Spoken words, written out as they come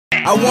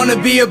I wanna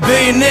be a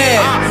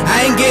billionaire.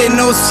 I ain't getting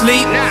no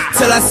sleep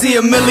till I see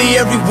a milli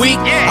every week.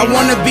 I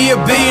wanna be a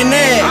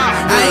billionaire.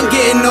 I ain't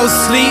getting no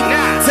sleep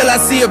till I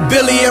see a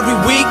billy every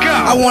week.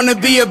 I wanna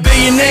be a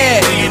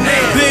billionaire.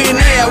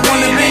 Billionaire, I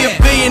wanna be a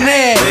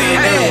billionaire.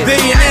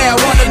 Billionaire, I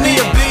wanna be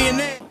a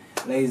billionaire.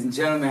 Ladies and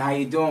gentlemen, how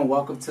you doing?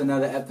 Welcome to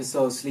another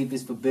episode of Sleep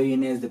is for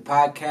Billionaires, the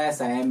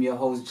podcast. I am your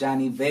host,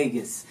 Johnny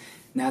Vegas.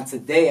 Now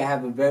today I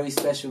have a very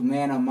special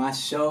man on my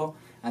show.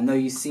 I know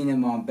you've seen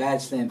him on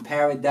Bachelor in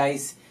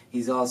Paradise.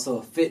 He's also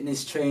a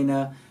fitness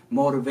trainer,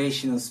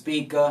 motivational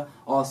speaker,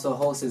 also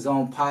hosts his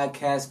own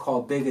podcast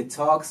called Bigger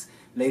Talks.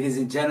 Ladies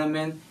and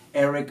gentlemen,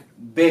 Eric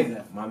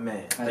Bigger. My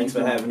man. Thanks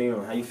for having me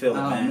on. How you feeling,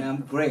 man? I'm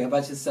great. How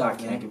about yourself, I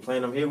can't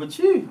complain. I'm here with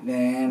you.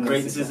 Man,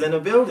 greatness is in the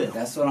building.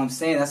 That's what I'm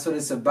saying. That's what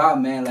it's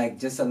about, man. Like,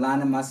 just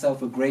aligning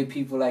myself with great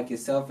people like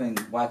yourself and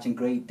watching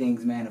great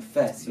things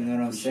manifest. You know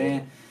what I'm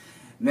saying?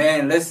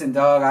 Man, listen,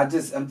 dog. I'm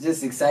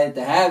just excited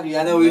to have you.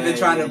 I know we've been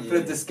trying to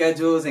flip the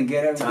schedules and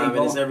get everything going.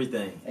 Time is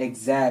everything.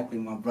 Exactly,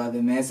 my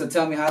brother, man. So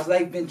tell me, how's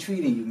life been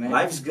treating you, man?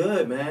 Life's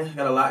good, man.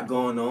 Got a lot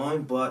going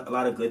on, but a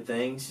lot of good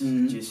things.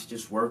 Mm-hmm.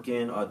 Just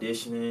working,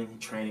 auditioning,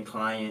 training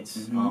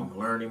clients,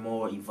 learning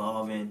more,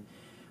 evolving,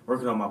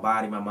 working on my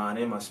body, my mind,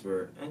 and my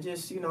spirit, and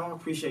just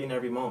appreciating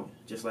every moment,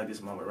 just like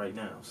this moment right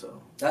now.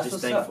 So that's just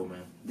what's thankful, up.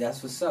 Man.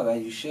 That's what's up.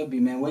 You should be,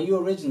 man. Where you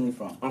originally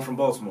from? I'm from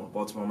Baltimore,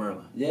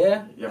 Maryland.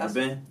 Yeah. You ever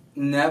been?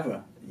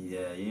 Never.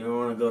 Yeah, you don't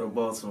want to go to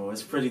Baltimore.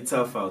 It's pretty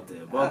tough out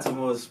there.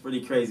 Baltimore is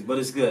pretty crazy, but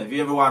it's good. If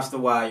you ever watch The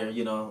Wire,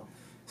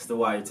 it's The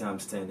Wire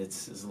times 10.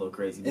 It's a little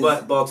crazy.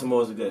 But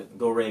Baltimore's good.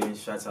 Go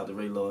Ravens. Shouts out to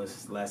Ray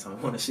Lewis. Last time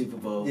I won a Super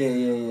Bowl.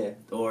 Yeah.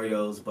 The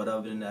Orioles. But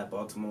other than that,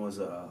 Baltimore's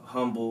a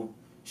humble,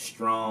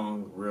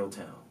 strong, real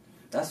town.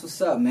 That's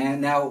what's up, man.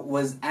 Now,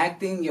 was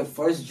acting your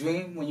first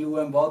dream when you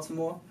were in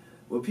Baltimore?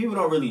 What people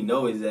don't really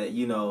know is that,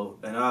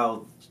 and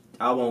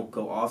I won't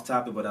go off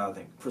topic, but I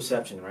think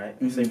perception, right?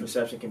 I say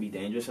perception can be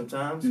dangerous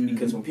sometimes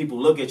because when people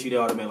look at you, they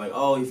automatically like,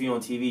 oh, if you're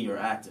on TV, you're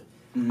an actor.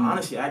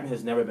 Honestly, acting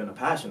has never been a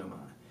passion of mine.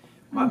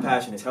 My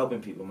passion is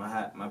helping people.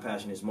 My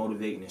passion is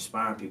motivating,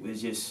 inspiring people. It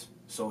just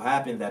so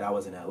happened that I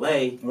was in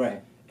LA,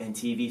 right? And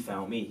TV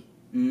found me.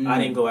 I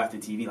didn't go after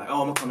TV like,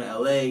 oh, I'm gonna come to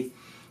LA.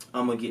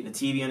 I'm gonna get in the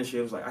TV industry.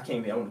 I was like, I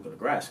came here. I want to go to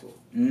grad school.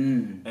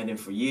 And then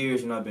for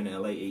years, I've been in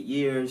LA 8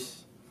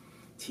 years.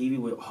 TV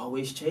would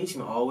always chase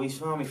me, always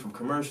find me, from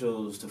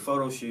commercials to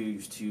photo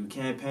shoots to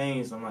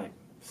campaigns. I'm like,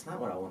 it's not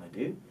what I want to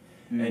do.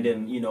 And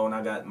then, when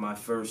I got my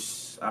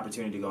first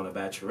opportunity to go on a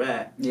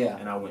Bachelorette,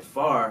 and I went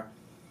far,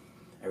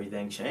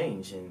 everything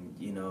changed. And,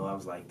 I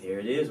was like, there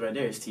it is right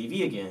there. It's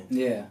TV again.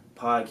 Yeah.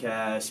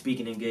 Podcasts,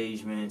 speaking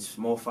engagements,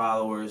 more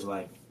followers,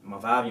 like my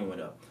volume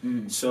went up.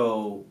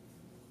 So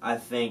I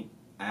think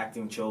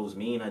acting chose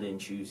me and I didn't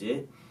choose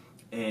it.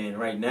 And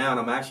right now,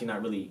 I'm actually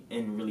not really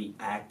in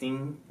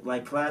acting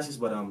like classes,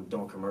 but I'm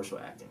doing commercial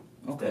acting.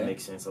 If that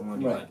makes sense. I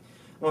want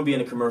to be in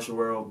the commercial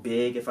world,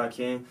 big if I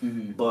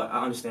can. But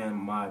I understand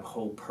my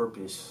whole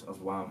purpose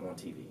of why I'm on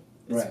TV.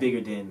 It's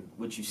bigger than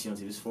what you see on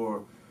TV. It's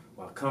for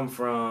where I come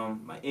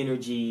from, my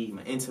energy,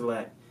 my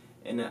intellect,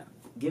 and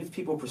give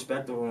people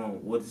perspective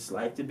on what it's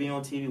like to be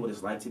on TV, what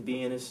it's like to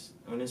be on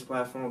this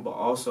platform, but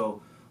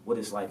also what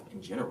it's like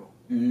in general.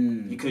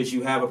 Because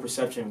you have a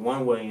perception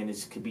one way and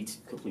it could be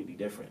completely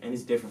different, and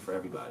it's different for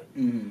everybody.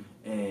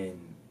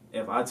 And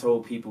if I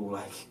told people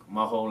like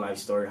my whole life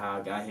story, how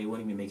I got here, it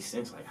wouldn't even make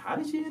sense. Like, how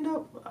did you end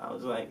up? I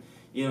was like,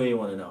 you don't even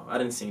want to know. I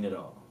didn't see it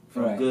all,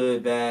 from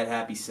good, bad,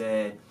 happy,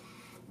 sad,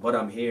 but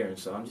I'm here, and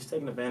so I'm just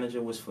taking advantage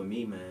of what's for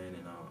me, man,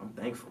 and I'm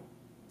thankful.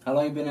 How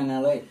long you been in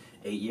LA?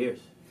 8 years.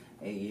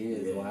 8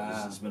 years. Yeah,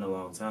 wow. It's been a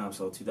long time.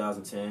 So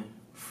 2010.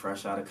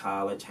 Fresh out of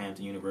college,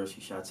 Hampton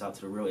University. Shouts out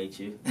to the real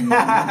HU.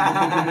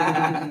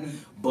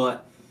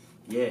 But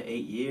yeah,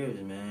 8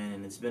 years, man,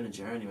 and it's been a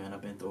journey, man.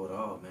 I've been through it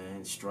all,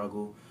 man.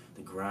 Struggle,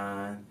 the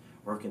grind,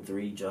 working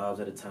 3 jobs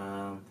at a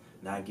time,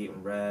 not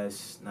getting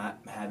rest, not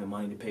having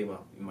money to pay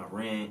my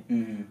rent.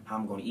 How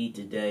I'm gonna eat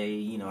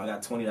today? I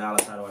got $20.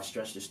 How do I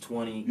stretch this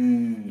 20?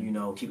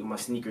 Keeping my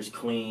sneakers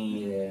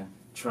clean. Yeah.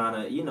 Trying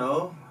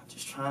to,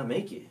 just trying to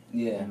make it.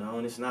 Yeah.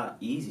 And it's not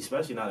easy,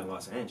 especially not in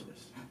Los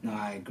Angeles. No,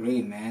 I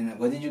agree, man.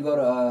 What did you go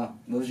to?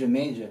 What was your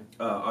major?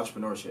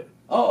 Entrepreneurship.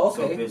 Oh,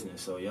 okay. So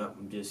business. So yeah,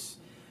 and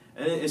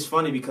it's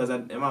funny because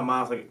in my mind,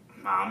 I was like,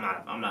 nah,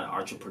 I'm not an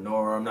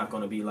entrepreneur. I'm not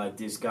going to be like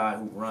this guy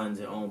who runs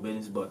and owns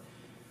business. But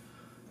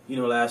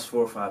last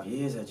 4 or 5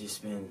 years, I've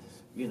just been,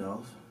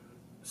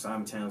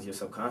 simultaneously or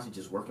subconsciously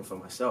just working for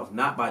myself.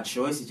 Not by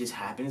choice. It just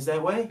happens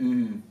that way.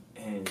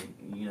 And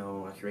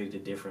I created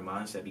a different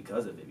mindset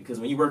because of it. Because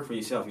when you work for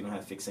yourself, you don't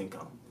have fixed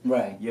income.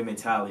 Right. Your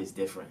mentality is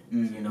different.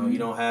 You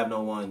don't have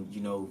no one,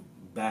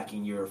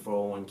 backing your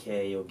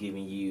 401k or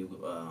giving you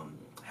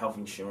health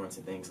insurance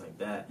and things like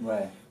that.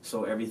 Right.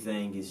 So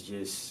everything is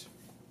just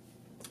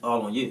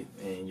all on you,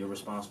 and you're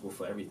responsible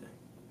for everything.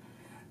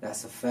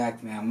 That's a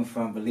fact, man. I'm a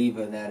firm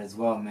believer of that as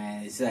well,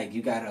 man. It's like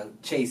you gotta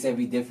chase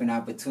every different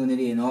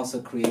opportunity and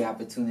also create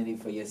opportunity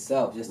for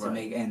yourself just to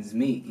make ends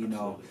meet.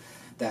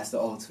 That's the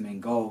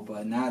ultimate goal.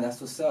 But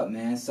that's what's up,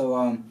 man.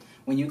 So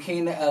when you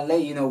came to LA,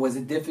 you know, was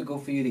it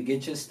difficult for you to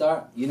get your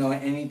start? You know, in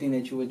anything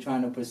that you were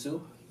trying to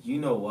pursue? You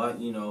know what?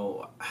 You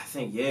know, I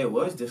think it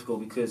was difficult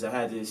because I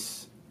had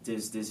this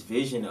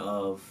vision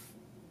of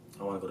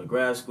I want to go to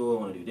grad school,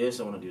 I want to do this,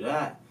 I want to do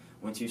that.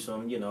 Went to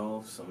some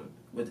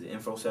with the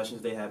info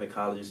sessions they have at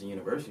colleges and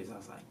universities. I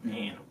was like,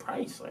 man, the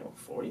price like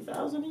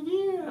 $40,000 a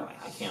year.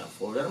 Like, I can't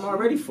afford that. I'm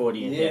already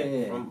 40 in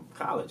debt from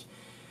college.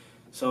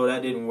 So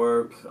that didn't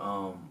work.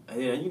 And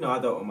then, you know, I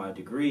thought with my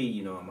degree,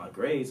 you know, my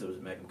grades, it was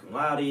magna cum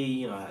laude.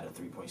 You know, I had a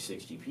 3.6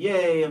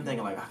 GPA. I'm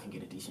thinking, like, I can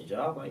get a decent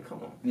job. Like,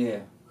 come on. Yeah.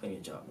 I couldn't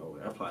get a job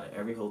nowhere. I applied to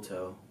every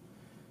hotel.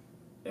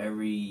 I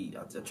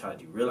try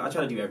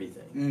to do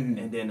everything. Mm-hmm.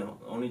 And then the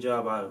only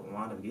job I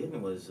wound up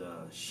getting was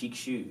Chic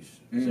Shoes.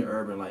 It's an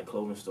urban, like,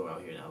 clothing store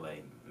out here in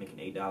L.A., making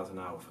 $8 an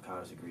hour for a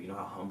college degree. You know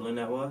how humbling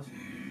that was?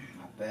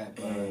 Not bad,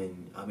 bro.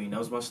 And, I mean, that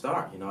was my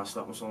start. You know, I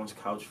slept on someone's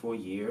couch for a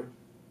year.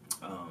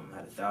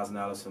 Had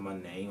 $1,000 to my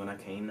name when I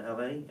came to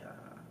LA.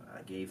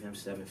 I gave him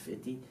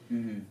 $750,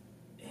 and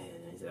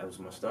that was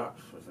my start.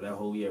 For that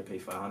whole year, I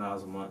paid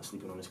 $500 a month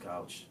sleeping on his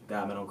couch.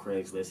 Guy I met on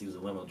Craigslist. He was a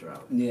limo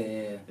driver.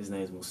 Yeah. His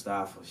name's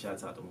Mustafa.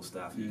 Shouts out to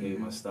Mustafa. He gave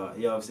me my start.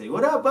 He always say,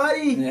 "What up,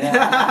 buddy?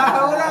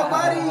 Yeah. What up,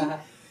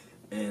 buddy?"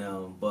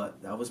 And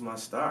but that was my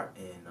start.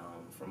 And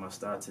from my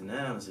start to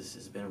now,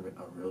 it's been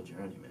a real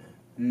journey, man.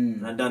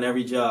 And I've done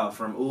every job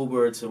from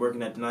Uber to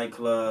working at the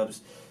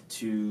nightclubs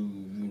to,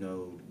 you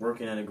know,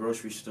 working at a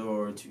grocery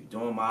store to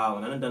doing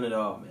miling. I've done it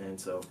all, man.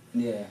 So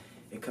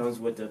it comes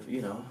with the,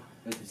 you know,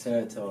 with the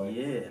territory.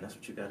 Yeah, and that's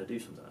what you got to do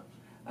sometimes.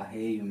 I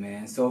hear you,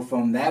 man. So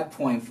from that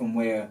point, from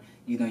where,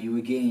 you know, you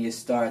were getting your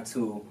start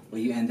to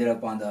where you ended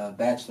up on the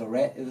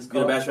Bachelorette, it was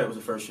called? Yeah, the Bachelorette was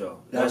the first show.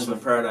 Bachelor in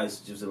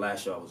Paradise was the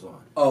last show I was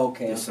on. Oh,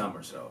 okay. This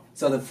summer, so.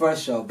 So the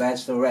first show,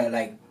 Bachelorette,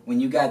 like, when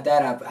you got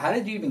that up, how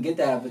did you even get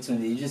that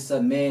opportunity? You just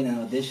submitted an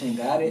audition and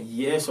got it?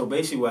 Yeah, so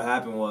basically what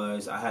happened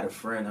was I had a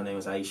friend, her name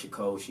was Aisha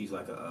Cole. She's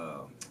like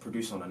a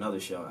producer on another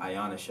show,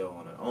 Ayana show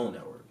on her own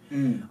network.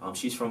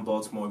 She's from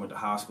Baltimore, we went to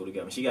high school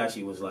together. She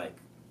actually was like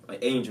an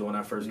angel when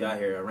I first got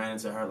here. I ran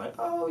into her like,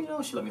 oh, you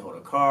know, she let me hold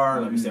her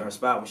car, let me stay at her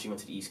spot when she went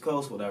to the East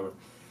Coast, whatever.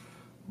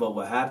 But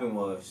what happened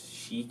was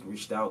she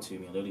reached out to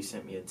me and literally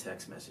sent me a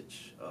text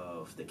message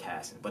of the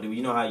casting. But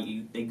you know how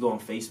they go on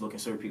Facebook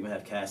and certain people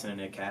have casting in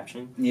their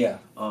caption? Yeah.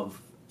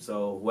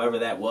 So whoever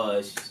that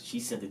was, she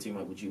sent it to me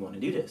like, would you want to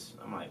do this?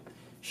 I'm like,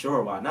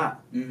 sure, why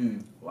not?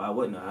 Why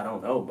wouldn't I? I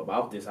don't know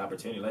about this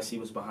opportunity. Let's see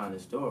what's behind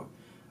this door.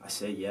 I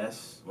said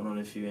yes, went on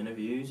a few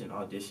interviews and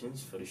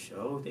auditions for the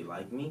show. They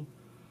liked me,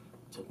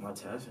 took my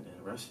test, and then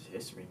the rest is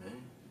history,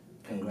 man.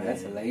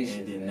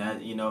 Congratulations. And then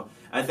that, you know,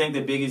 I think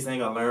the biggest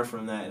thing I learned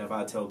from that, and if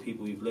I tell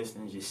people you've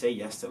listened, is just say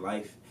yes to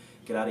life.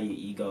 Get out of your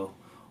ego.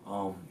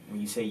 When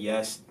you say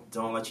yes,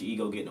 don't let your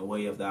ego get in the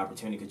way of the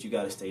opportunity because you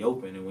got to stay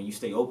open. And when you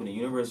stay open, the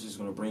universe is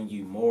going to bring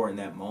you more in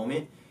that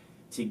moment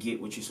to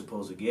get what you're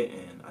supposed to get.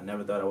 And I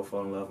never thought I would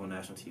fall in love on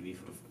national TV.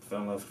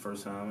 Fell in love for the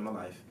first time in my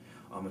life.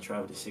 I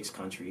traveled to 6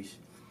 countries.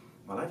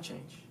 My life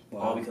changed.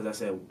 Wow. All because I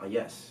said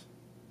yes.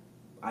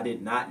 I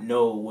did not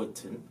know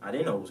I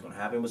didn't know what was going to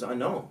happen. It was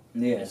unknown.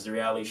 Yeah. It's the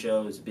reality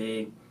show. It's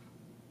big.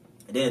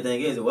 And then the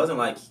thing is, it wasn't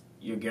like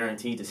you're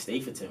guaranteed to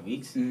stay for 10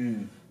 weeks.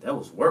 That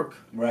was work.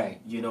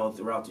 Right. You know,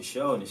 throughout the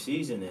show and the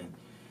season. And,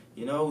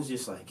 you know, it was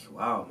just like,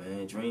 wow,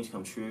 man, dreams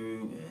come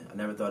true. And I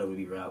never thought it would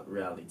be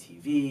reality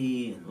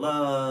TV and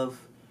love.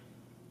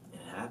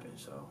 And it happened,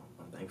 so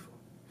I'm thankful.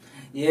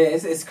 Yeah,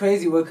 it's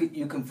crazy what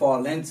you can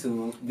fall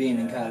into being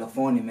in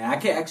California, man.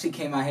 I actually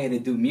came out here to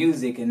do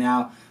music, and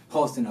now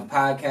hosting a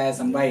podcast.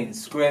 I'm writing a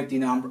script, you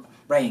know, I'm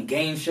writing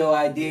game show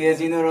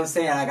ideas, you know what I'm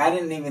saying? Like, I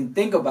didn't even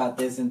think about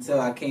this until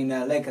I came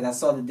to LA because I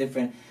saw the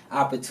different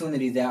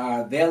opportunities that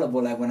are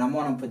available. Like, when I'm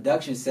on a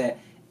production set,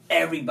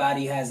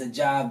 everybody has a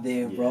job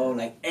there, bro.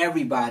 Like,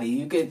 everybody.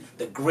 You get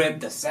the grip,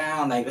 the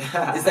sound. Like,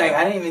 it's like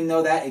I didn't even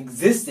know that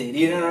existed,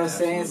 you know what I'm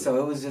saying?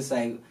 So it was just,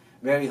 like,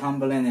 very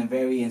humbling and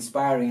very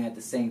inspiring at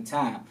the same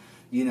time,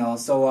 you know.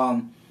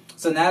 So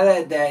so now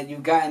that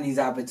you've gotten these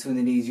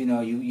opportunities, you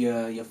know,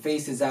 your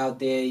face is out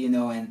there, you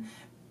know, and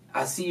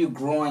I see you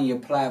growing your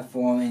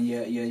platform and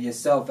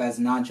yourself as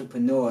an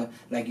entrepreneur.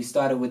 Like, you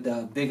started with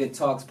the Bigger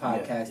Talks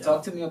podcast.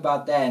 Talk to me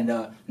about that and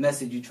the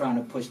message you're trying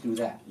to push through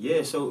that.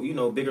 Yeah, so, you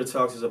know, Bigger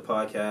Talks is a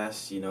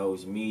podcast. You know, it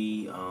was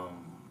me,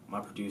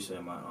 my producer,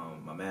 and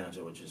my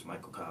manager, which is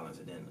Michael Collins,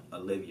 and then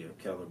Olivia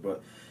Keller.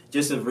 But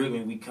just as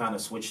we kind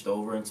of switched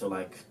over into,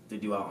 like, to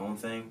do our own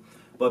thing.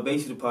 But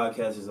basically the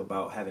podcast is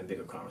about having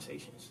bigger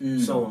conversations.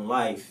 So in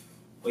life,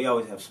 we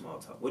always have small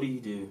talk. What do you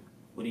do?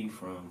 What are you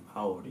from?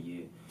 How old are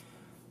you?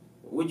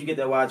 Where'd you get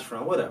that watch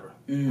from? Whatever.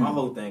 My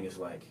whole thing is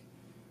like,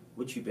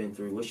 what you been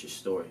through? What's your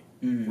story?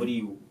 What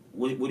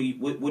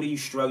are you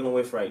struggling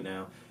with right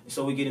now? And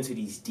so we get into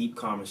these deep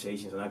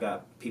conversations, and I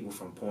got people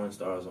from porn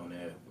stars on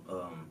there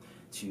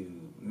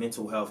to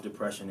mental health,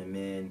 depression in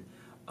men.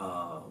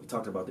 We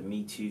talked about the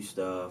Me Too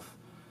stuff.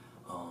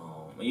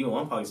 Even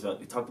one podcast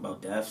we talked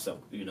about death. So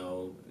you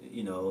know,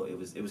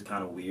 it was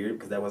kind of weird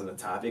because that wasn't a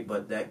topic,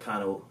 but that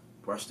kind of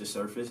brushed the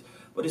surface.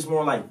 But it's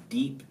more like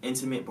deep,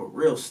 intimate, but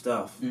real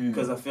stuff.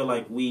 Because I feel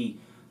like we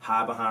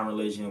hide behind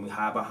religion, we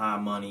hide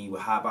behind money, we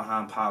hide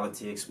behind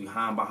politics, we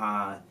hide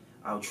behind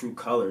our true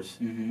colors.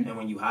 And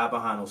when you hide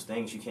behind those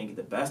things, you can't get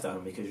the best out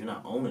of them because you're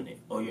not owning it,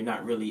 or you're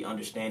not really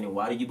understanding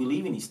why do you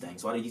believe in these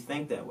things, why do you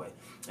think that way.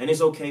 And it's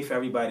okay for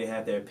everybody to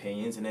have their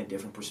opinions and their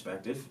different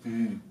perspective.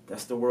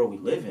 That's the world we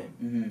live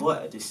in.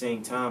 But at the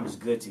same time, it's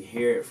good to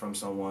hear it from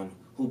someone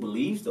who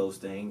believes those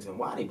things and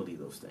why they believe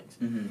those things.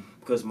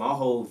 Because my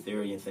whole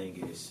theory and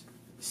thing is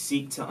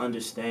seek to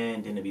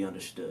understand and to be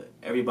understood.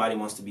 Everybody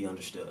wants to be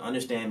understood.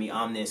 Understand me,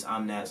 I'm this,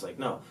 I'm that. It's like,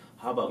 no.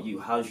 How about you?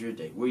 How's your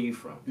day? Where are you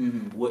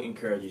from? What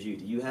encourages you?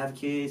 Do you have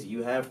kids? Do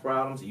you have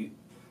problems?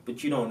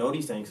 But you don't know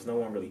these things because no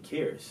one really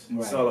cares.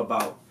 Right. It's all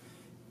about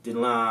the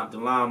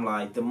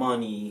limelight, the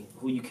money,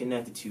 who you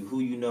connected to, who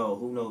you know,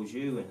 who knows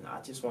you. And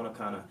I just want to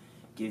kind of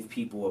give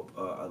people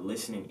a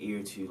listening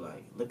ear to,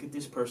 like, look at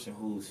this person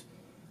who's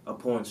a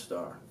porn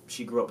star.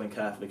 She grew up in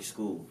Catholic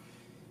school.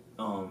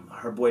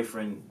 Her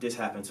boyfriend, this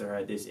happened to her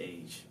at this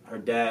age. Her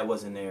dad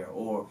wasn't there.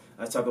 Or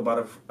let's talk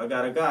about a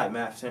guy,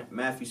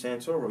 Matthew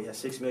Santoro. He has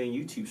 6 million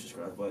YouTube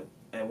subscribers, but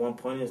at one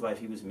point in his life,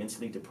 he was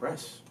mentally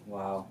depressed.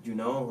 Wow. You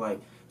know, like,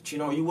 but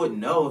you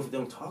wouldn't know if they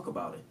don't talk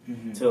about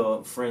it.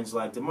 To friends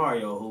like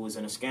DeMario, who was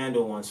in a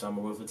scandal one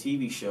summer with a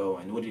TV show,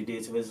 and what it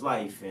did to his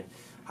life, and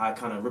how it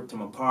kind of ripped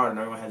him apart, and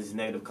everyone has this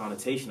negative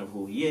connotation of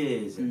who he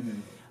is.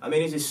 And, I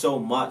mean, it's just so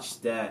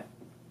much that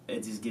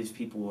it just gives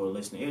people a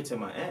listening ear. To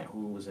my aunt,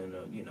 who was in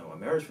a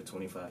marriage for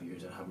 25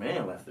 years, and her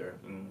man left her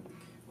and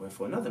went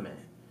for another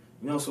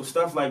man. So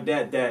stuff like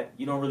that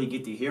you don't really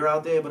get to hear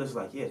out there, but it's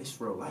like, yeah, this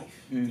is real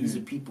life. These are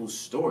people's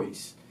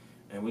stories,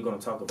 and we're going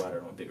to talk about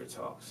it on Bigger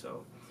Talk.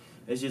 So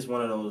it's just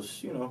one of those,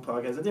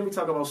 podcasts. And then we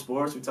talk about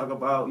sports, we talk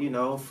about,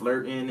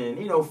 flirting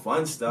and,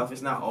 fun stuff.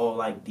 It's not all,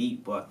 like,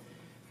 deep, but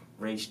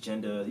race,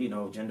 gender,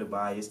 gender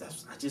bias.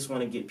 I just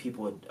want to get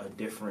people a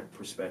different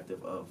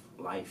perspective of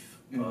life,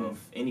 of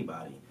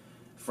anybody,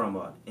 from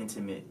an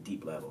intimate,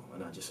 deep level,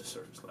 and not just a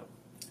surface level.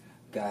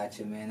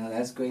 Gotcha, man. No,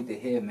 that's great to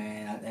hear,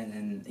 man.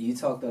 And you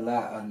talked a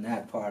lot on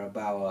that part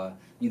about,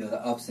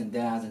 the ups and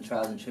downs and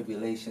trials and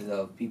tribulations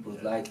of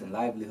people's life and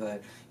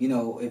livelihood.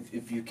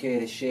 If you care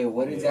to share,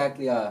 what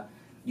exactly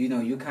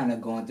you're kind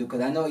of going through?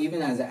 Because I know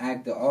even as an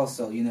actor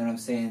also, you know what I'm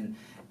saying,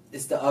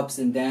 it's the ups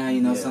and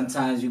downs.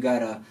 Sometimes you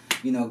gotta,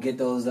 get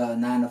those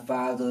 9 to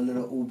 5, those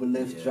little Uber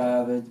Lyft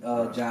driver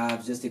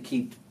jobs just to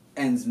keep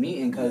ends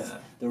meeting, because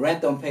the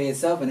rent don't pay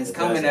itself, and it's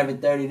coming every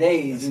 30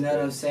 days. You know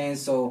what I'm saying?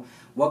 So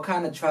what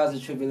kind of trials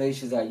and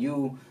tribulations are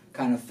you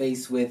kind of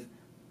faced with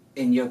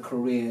in your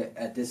career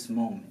at this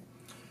moment?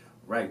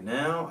 Right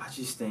now, I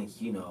just think,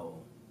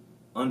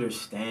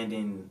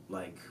 understanding,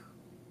 like,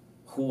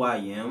 who I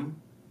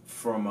am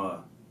from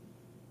a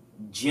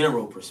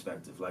general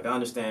perspective. Like, I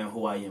understand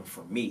who I am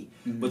for me.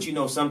 But,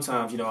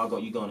 sometimes, you go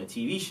on a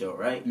TV show,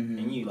 right?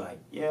 And you like,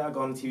 I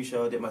go on a TV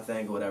show, I did my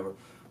thing or whatever.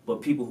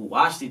 But people who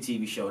watch the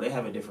TV show, they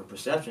have a different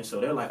perception.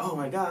 So they're like, oh,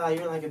 my God,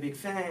 you're, like, a big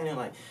fan. And,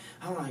 like,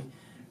 I'm like...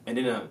 And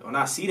then when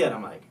I see that,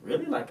 I'm like,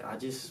 really? Like, I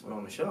just went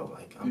on the show.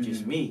 Like, I'm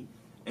just me.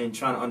 And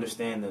trying to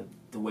understand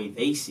the way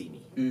they see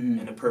me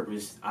and the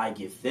purpose I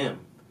give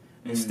them.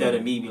 Instead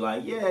of me be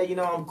like,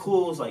 I'm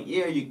cool. It's like,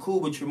 you're cool,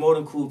 but you're more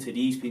than cool to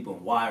these people.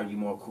 And why are you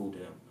more cool to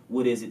them?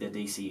 What is it that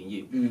they see in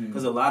you?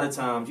 Because a lot of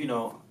times,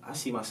 I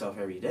see myself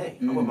every day.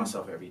 I'm with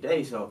myself every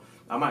day. So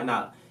I might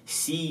not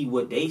see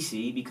what they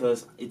see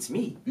because it's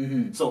me.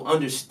 So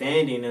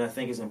understanding, and I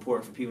think it's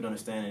important for people to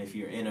understand that if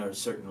you're in a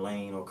certain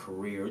lane or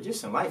career or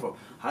just in life, or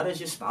how does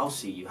your spouse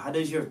see you? How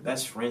does your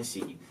best friend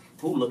see you?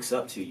 Who looks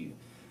up to you?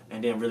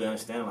 And then really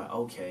understand, like,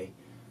 okay,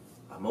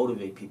 I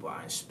motivate people,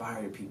 I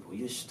inspire people.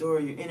 Your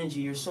story, your energy,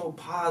 you're so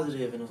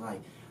positive. And it's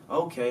like,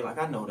 okay, like,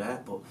 I know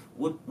that, but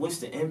what's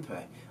the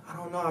impact? I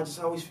don't know, I just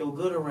always feel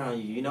good around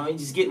you, and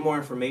just get more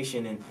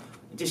information and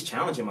just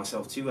challenging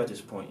myself, too, at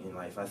this point in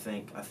life. I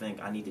think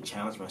I need to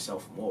challenge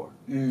myself more,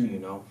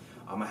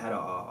 I had an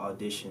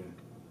audition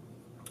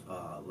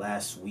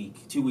last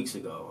week, 2 weeks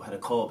ago. I had a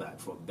callback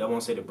for, I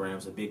won't say the brand, it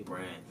was a big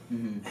brand.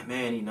 And,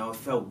 man, it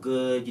felt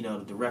good,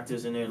 the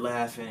director's in there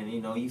laughing,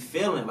 and, you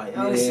feeling like,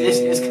 oh,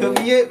 this could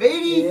be it,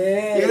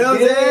 baby. You know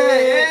what I'm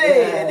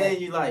saying? And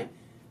then you like,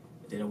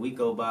 then a week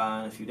go by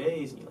and a few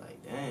days, and you're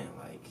like, damn,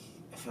 like,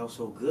 it felt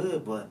so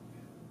good, but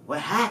what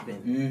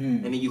happened?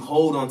 And then you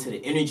hold on to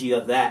the energy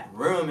of that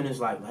room, and it's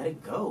like, let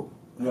it go.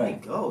 Let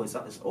it go. It's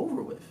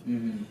over with.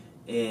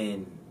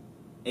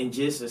 And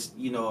just,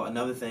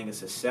 another thing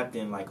is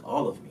accepting, like,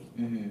 all of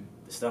me.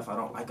 The stuff I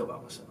don't like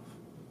about myself.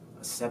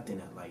 Accepting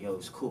that, like, yo,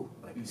 it's cool.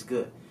 Like, it's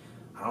good.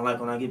 I don't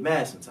like when I get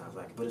mad sometimes,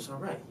 like, but it's all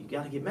right. You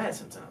got to get mad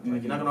sometimes.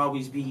 Like, you're not going to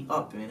always be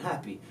up and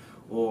happy.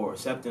 Or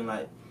accepting,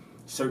 like,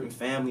 certain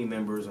family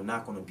members are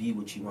not going to be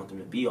what you want them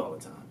to be all the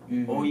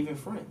time. Or even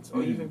friends.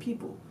 Or even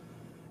people.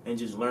 And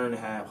just learn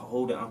to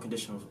hold an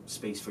unconditional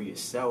space for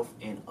yourself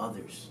and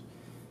others.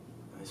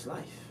 It's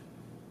life.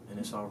 And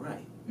it's all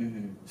right.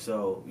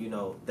 So,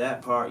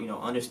 that part,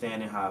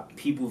 understanding how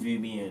people view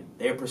me and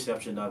their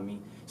perception of me,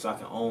 so I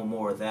can own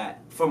more of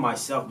that for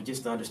myself, but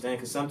just to understand.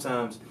 Because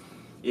sometimes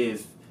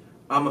if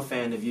I'm a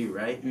fan of you,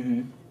 right,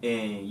 and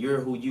you're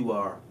who you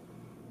are,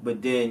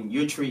 But then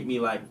you treat me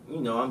like,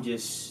 I'm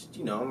just,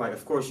 I'm like,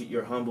 of course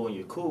you're humble and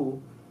you're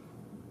cool,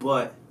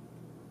 but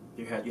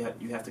you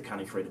have to kind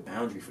of create a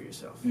boundary for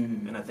yourself.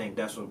 Mm-hmm. And I think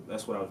that's what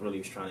I was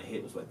really trying to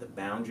hit, was like the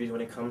boundaries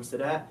when it comes to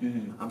that.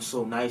 Mm-hmm. I'm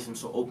so nice, I'm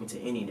so open to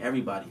any and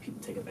everybody.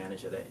 People take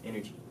advantage of that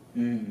energy.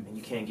 Mm-hmm. And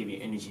you can't give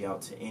your energy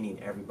out to any and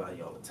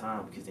everybody all the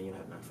time, because then you don't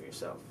have nothing for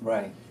yourself.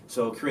 Right.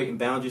 So creating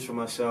boundaries for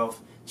myself,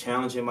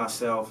 challenging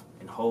myself,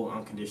 and hold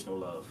unconditional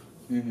love.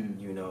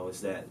 Mm-hmm.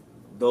 Is that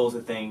those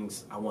are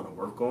things I want to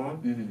work on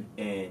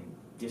Mm-hmm. and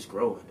just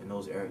grow in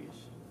those areas.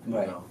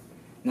 Right.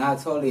 No, I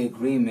totally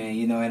agree,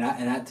 man.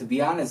 And I, to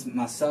be honest,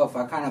 myself,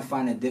 I kind of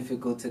find it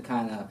difficult to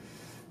kind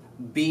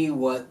of be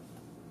what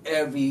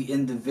every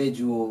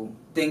individual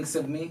thinks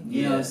of me.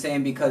 You know what I'm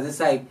saying? Because it's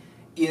like,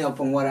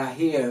 from what I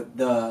hear,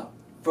 the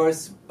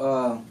first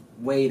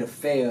way to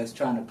fail is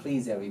trying to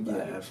please everybody.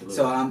 Yeah, absolutely.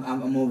 So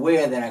I'm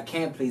aware that I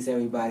can't please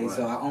everybody, Right.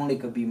 so I only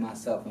could be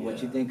myself. And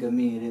what you think of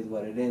me, it is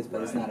what it is,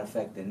 but it's Right. not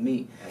affecting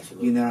me.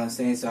 Absolutely. You know what I'm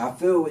saying? So I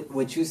feel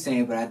what you're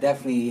saying, but I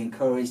definitely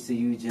encourage to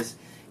you just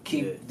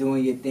keep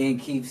doing your thing,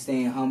 keep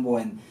staying humble,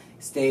 and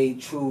stay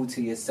true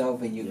to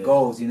yourself and your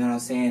goals. You know what I'm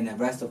saying? The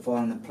rest will fall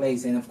into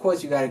place. And of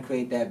course, you got to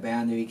create that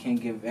boundary. You can't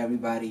give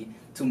everybody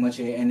too much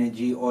of your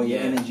energy or your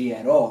energy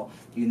at all.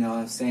 You know what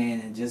I'm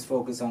saying? And just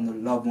focus on the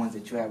loved ones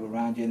that you have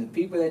around you and the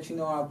people that you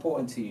know are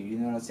important to you. You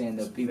know what I'm saying?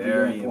 The people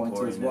you're important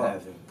to as well. Very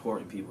important to have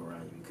important people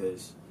around you,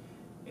 because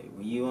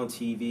when you on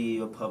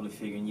TV or public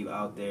figure and you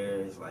out there,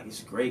 it's like,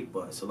 it's great,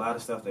 but it's a lot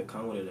of stuff that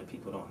come with it that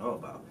people don't know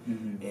about.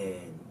 Mm-hmm.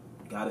 And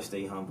you gotta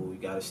stay humble. You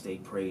gotta stay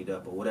prayed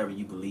up, or whatever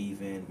you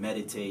believe in.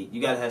 Meditate.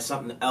 You gotta have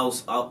something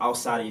else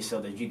outside of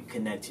yourself that you can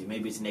connect to.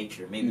 Maybe it's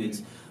nature. Maybe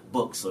it's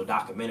books or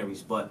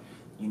documentaries. But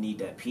you need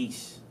that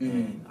peace.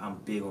 And I'm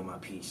big on my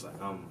peace. Like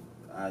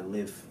I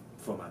live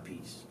for my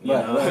peace. You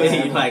know what I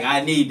mean? Like, I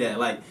need that.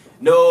 Like,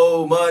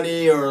 no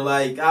money or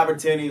like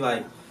opportunity.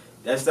 Like,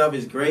 that stuff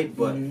is great,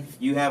 but if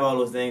you have all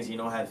those things and you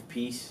don't have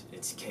peace,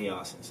 it's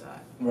chaos inside.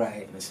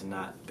 Right. And it's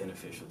not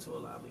beneficial to a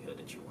livelihood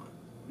that you want.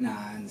 Nah,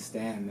 I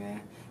understand,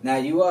 man. Now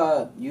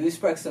you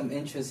expressed some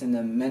interest in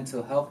the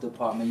mental health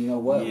department.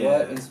 What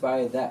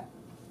inspired that?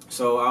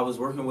 So I was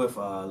working with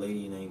a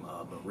lady named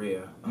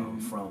Maria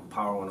from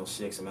Power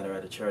 106. I met her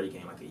at a charity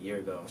game like a year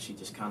ago. She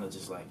just kind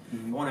of like,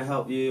 I want to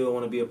help you. I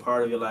want to be a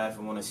part of your life.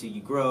 I want to see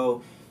you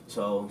grow.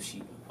 So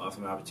she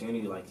offered me an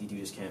opportunity, like, to do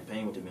this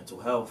campaign with the mental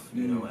health,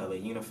 LA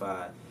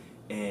Unified.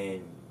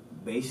 And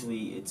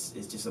basically it's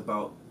just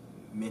about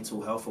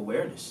mental health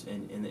awareness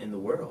in the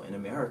world, in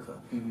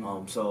America.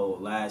 So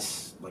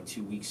last,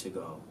 2 weeks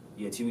ago,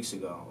 2 weeks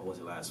ago, or was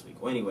it last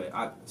week? Well, anyway,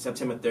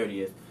 September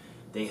 30th,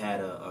 they had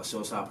a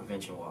suicide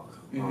prevention walk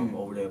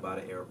over there by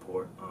the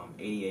airport,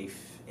 88th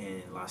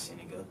and La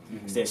Cienega.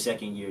 It's their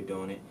second year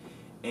doing it.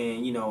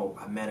 And,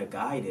 I met a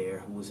guy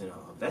there who was a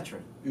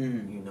veteran,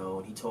 and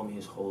he told me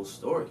his whole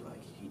story.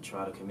 Like, he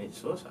tried to commit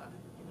suicide,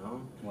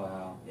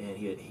 Wow. And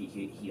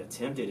he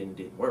attempted and it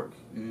didn't work.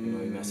 He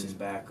messed his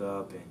back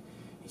up, and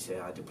he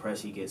said how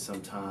depressed he gets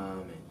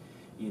sometime, and,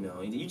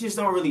 you just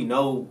don't really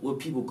know what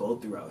people go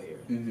through out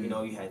here.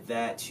 You had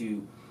that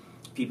to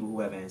people who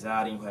have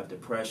anxiety, who have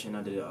depression.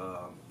 I did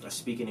a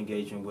speaking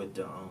engagement with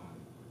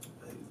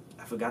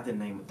I forgot the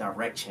name,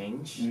 Direct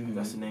Change.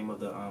 That's the name of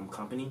the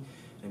company.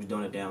 They were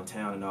doing it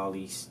downtown, and all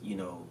these,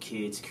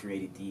 kids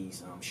created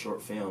these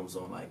short films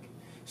on, like,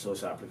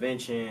 suicide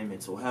prevention,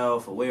 mental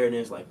health,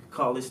 awareness, like,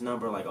 call this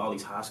number. Like, all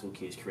these high school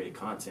kids created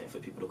content for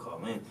people to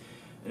call in.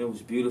 And it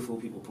was beautiful.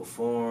 People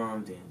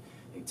performed, and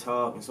they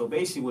talked. And so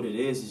basically what it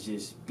is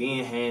just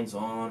being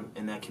hands-on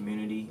in that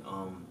community.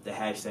 The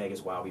hashtag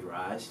is Why We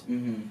Rise.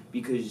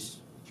 Because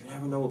you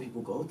never know what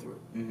people go through.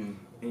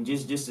 And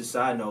just a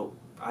side note,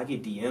 I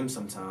get DMs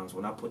sometimes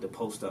when I put the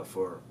post up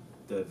for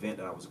the event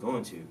that I was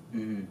going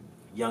to.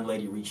 Young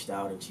lady reached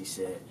out and she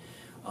said,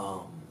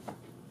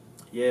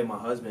 my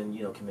husband,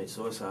 committed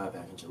suicide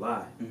back in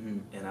July.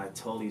 And I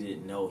totally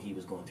didn't know he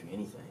was going through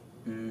anything.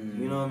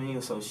 You know what I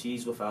mean? So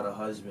she's without a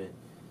husband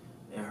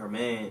and her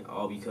man,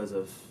 all because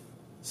of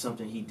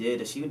something he did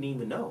that she didn't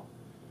even know.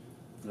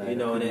 Like,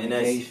 and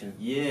that's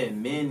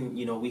men.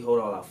 We hold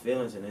all our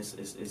feelings, and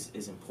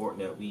it's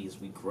important that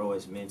as we grow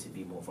as men, to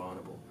be more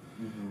vulnerable.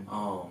 And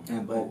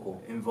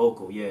vocal. And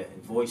vocal,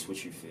 and voice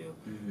what you feel.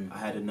 I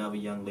had another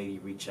young lady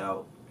reach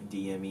out and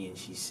DM me, and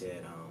she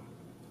said,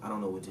 I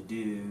don't know what to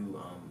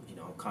do.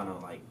 I'm kind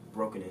of like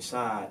broken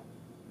inside.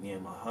 Me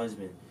and my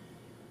husband,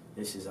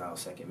 this is our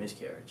second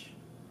miscarriage.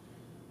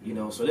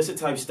 So this is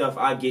the type of stuff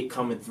I get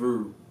coming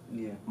through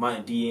my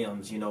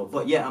DMs,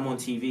 But I'm on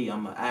TV.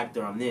 I'm an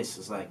actor. I'm this.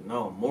 It's like,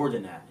 no, more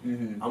than that.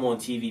 I'm on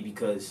TV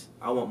because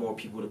I want more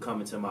people to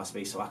come into my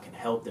space so I can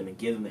help them and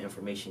give them the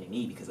information they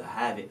need, because I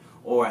have it.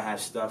 Or I have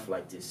stuff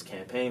like this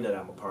campaign that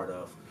I'm a part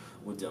of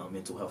with the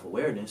mental health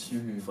awareness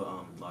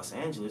for Los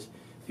Angeles.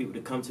 People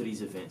to come to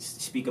these events,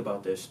 to speak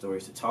about their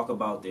stories, to talk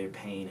about their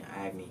pain and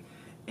agony.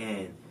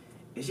 And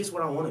it's just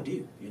what I want to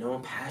do.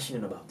 I'm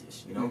passionate about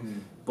this,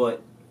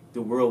 But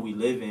the world we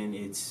live in,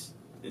 it's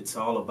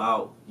all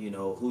about, who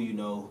you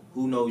know,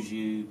 who knows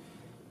you.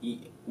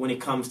 When it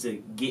comes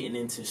to getting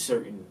into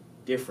certain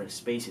different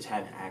spaces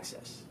having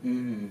access.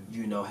 Mm-hmm.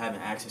 You know,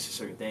 having access to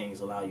certain things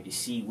allow you to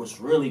see what's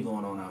really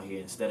going on out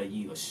here instead of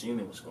you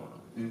assuming what's going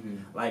on.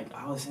 Mm-hmm. Like,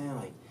 I was saying,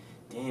 like,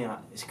 damn,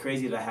 it's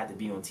crazy that I had to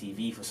be on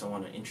TV for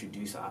someone to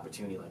introduce an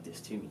opportunity like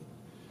this to me,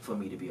 for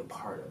me to be a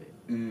part of it.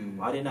 Mm-hmm.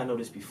 Why didn't I know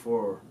this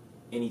before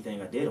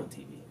anything I did on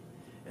TV?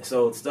 And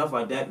so stuff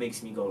like that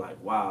makes me go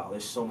like, wow,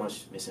 there's so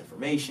much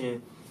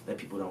misinformation that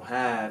people don't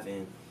have,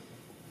 and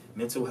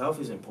mental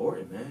health is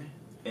important, man.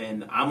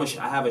 And I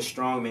have a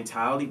strong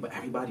mentality, but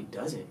everybody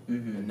doesn't.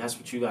 Mm-hmm. And that's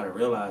what you got to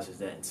realize, is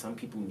that some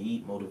people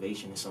need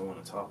motivation and someone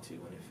to talk to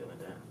when they're feeling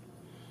down.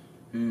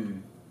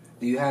 Mm.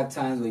 Do you have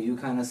times where you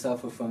kind of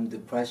suffer from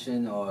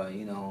depression or,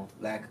 you know,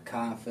 lack of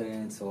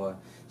confidence or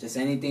just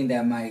anything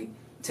that might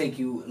take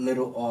you a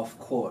little off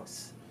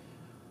course?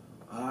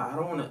 I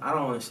don't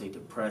want to say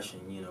depression.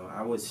 You know,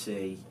 I would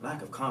say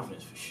lack of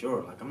confidence for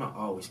sure. Like, I'm not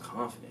always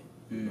confident.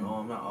 You know,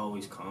 I'm not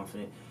always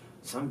confident.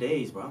 Some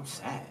days, bro, I'm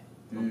sad.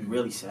 I'm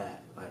really sad.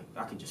 Like,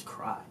 I could just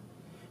cry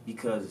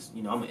because,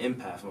 you know, I'm an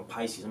empath. I'm a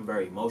Pisces. I'm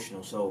very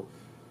emotional. So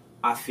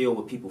I feel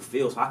what people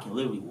feel. So I can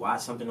literally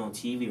watch something on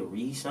TV or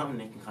read something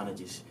that can kind of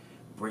just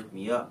break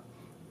me up.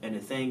 And the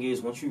thing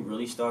is, once you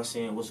really start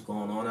seeing what's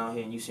going on out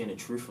here and you seeing the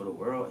truth of the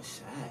world, it's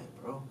sad,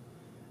 bro.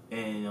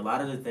 And a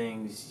lot of the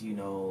things, you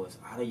know, is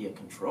out of your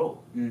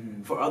control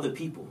for other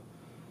people.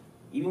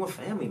 Even with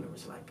family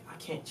members, like, I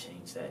can't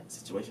change that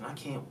situation. I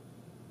can't.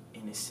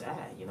 And it's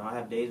sad. You know, I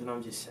have days when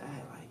I'm just sad.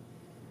 Like,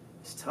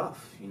 it's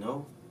tough, you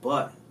know.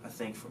 But I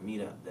think for me,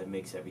 that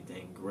makes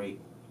everything great.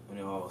 When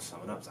it all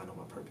sum it up, is I know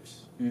my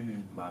purpose.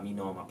 By me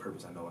knowing my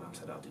purpose, I know what I'm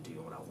set out to do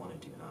and what I want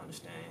to do. And I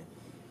understand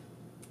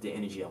the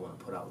energy I want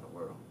to put out in the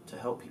world to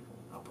help people.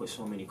 I put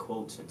so many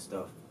quotes and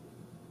stuff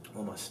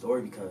on my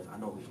story because I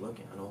know who's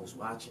looking. I know who's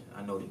watching.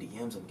 I know the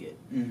DMs I'm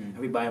getting.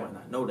 Everybody might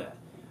not know that.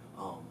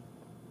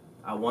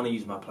 I want to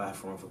use my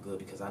platform for good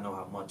because I know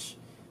how much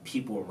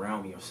people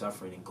around me are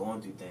suffering and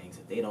going through things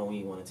that they don't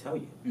even want to tell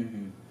you.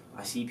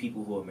 I see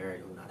people who are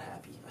married who are not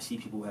happy. I see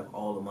people who have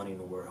all the money in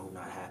the world who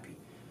are not happy.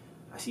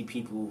 I see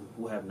people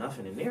who have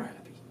nothing and they're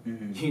happy.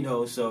 You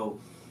know, so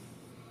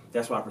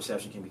that's why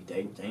perception can be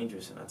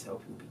dangerous. And I tell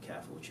people, be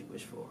careful what you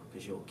wish for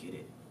because you'll get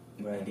it.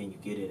 Right. And then you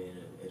get it and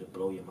it'll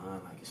blow your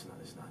mind like it's not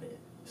it.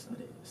 It's not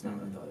it. It's not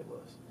what I thought it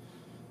was.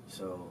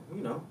 So,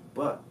 you know,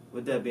 but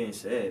with that being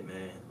said,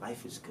 man,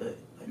 life is good.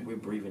 Like, we're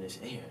breathing this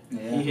air.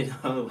 Yeah. You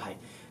know, like,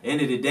 end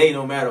of the day,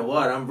 no matter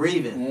what, I'm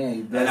breathing.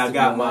 Yeah, and I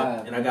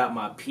got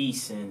my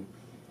peace, and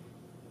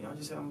you know, I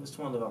just want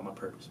to live out my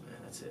purpose, man.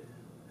 That's it.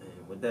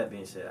 And with that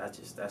being said,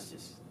 that's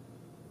just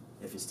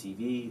if it's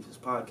TV, if it's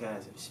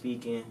podcast, if it's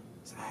speaking,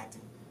 it's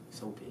acting,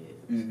 so be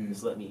it.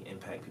 Just let me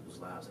impact people's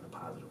lives in a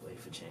positive way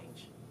for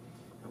change.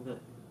 I'm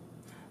good.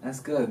 That's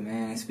good,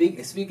 man.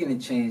 Speaking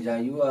of change, are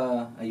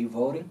you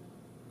voting?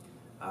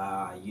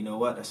 You know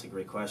what? That's a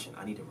great question.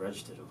 I need to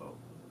register to vote.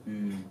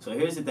 So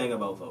here's the thing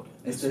about voting.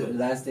 It's the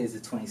last day is the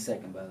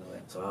 22nd, by the way.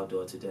 So I'll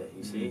do it today.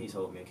 You see, he's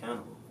holding me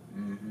accountable.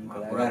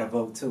 But I gotta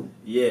vote too.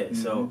 Yeah.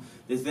 So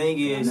the thing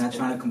is, I'm not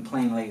trying to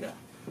complain later.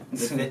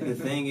 the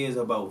thing is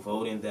about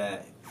voting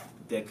that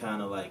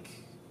kind of like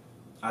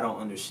I don't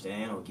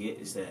understand or get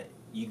is that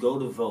you go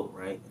to vote,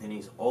 right? And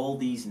there's all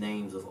these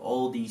names of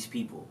all these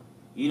people.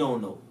 You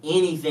don't know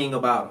anything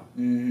about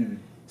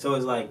them. So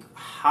it's like,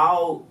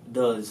 how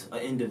does an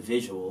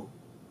individual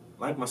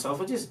like myself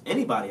or just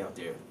anybody out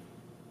there?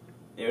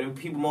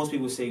 Most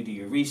people say do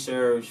your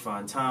research,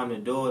 find time to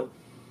do it.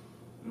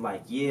 I'm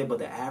like, yeah, but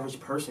the average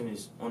person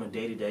is on a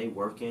day-to-day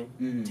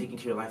working, taking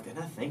care of life. They're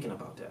not thinking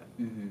about that.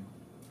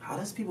 How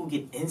does people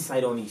get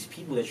insight on these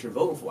people that you're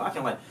voting for? I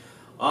can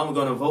I'm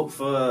going to vote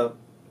for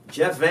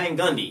Jeff Van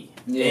Gundy.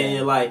 Yeah. And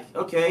you're like,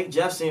 okay,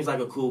 Jeff seems like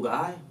a cool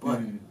guy, but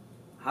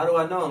how do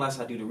I know unless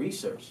I do the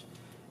research?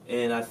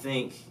 And I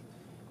think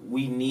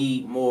we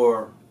need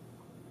more,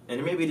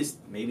 and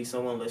maybe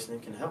someone listening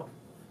can help,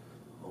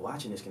 or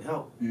watching this can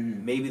help.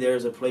 Maybe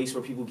there's a place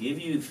where people give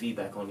you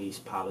feedback on these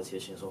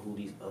politicians or who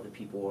these other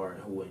people are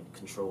and who are in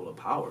control of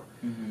power,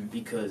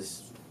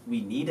 because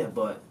we need that.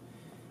 But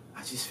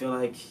I just feel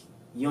like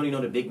you only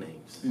know the big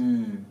names,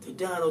 the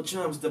Donald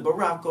Trumps, the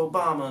Barack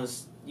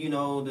Obamas,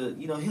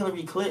 the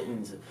Hillary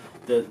Clintons,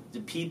 the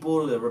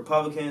people, the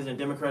Republicans and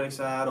Democratic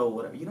side or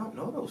whatever. You don't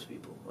know those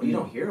people, or you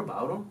don't hear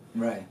about them.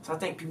 Right. So I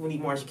think people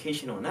need more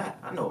education on that.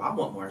 I know I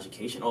want more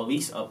education, or at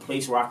least a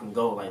place where I can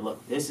go, like,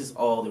 look, this is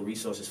all the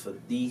resources for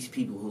these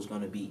people who's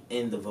going to be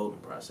in the voting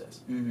process.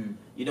 You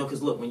know,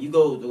 because look, when you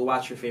go to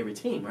watch your favorite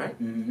team, right,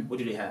 what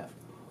do they have?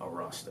 A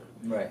roster.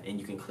 Right. And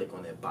you can click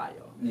on their bio.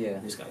 Yeah.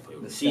 This guy played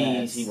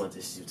overseas, he went to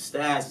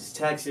stats, it's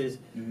Texas.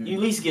 You at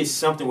least get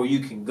something where you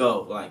can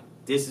go, like,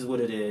 this is what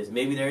it is.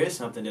 Maybe there is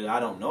something that I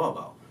don't know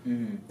about.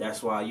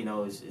 That's why,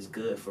 it's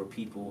good for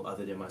people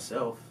other than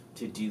myself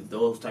to do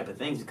those type of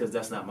things, because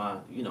that's not my,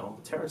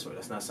 territory.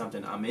 That's not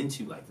something I'm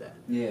into like that.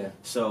 Yeah.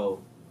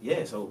 So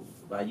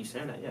by you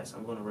saying that, yes,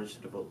 I'm going to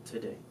register to vote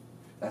today.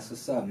 That's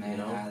what's up,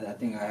 man. I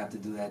think I have to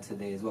do that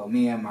today as well.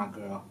 Me and my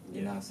girl,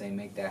 you know what I'm saying,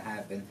 make that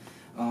happen.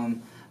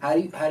 How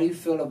do you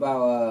feel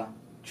about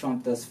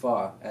Trump thus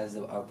far as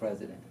our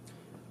president?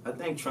 I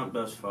think Trump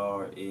thus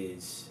far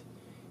is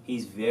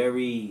He's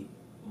very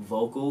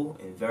vocal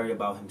and very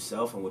about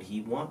himself and what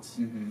he wants.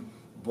 Mm-hmm.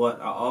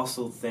 But I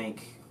also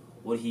think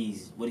what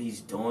he's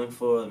doing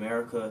for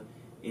America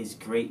is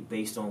great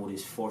based on what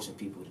he's forcing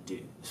people to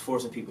do. It's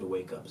forcing people to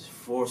wake up. It's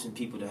forcing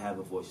people to have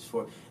a voice.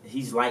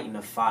 He's lighting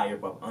a fire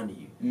up under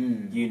you.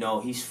 Mm. You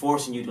know, he's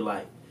forcing you to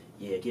like,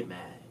 yeah, get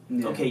mad.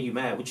 Yeah. Okay, you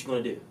mad. What you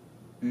gonna do?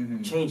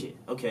 Mm-hmm. Change it.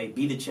 Okay,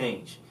 be the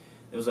change.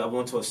 I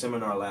went to a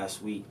seminar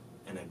last week,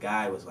 and a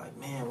guy was like,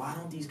 man, why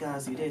don't these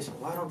guys do this?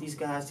 Why don't these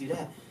guys do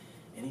that?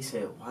 And he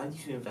said, why do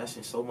you invest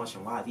in so much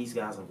in why these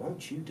guys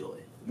won't you do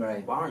it?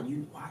 Right. Why are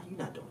you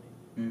not doing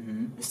it?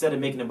 Mm-hmm. Instead of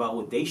making about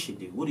what they should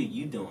do, what are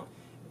you doing?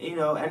 You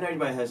know, and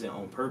everybody has their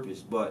own purpose,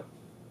 but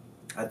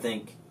I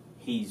think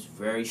he's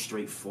very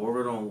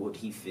straightforward on what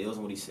he feels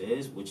and what he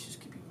says, which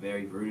could be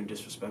very rude and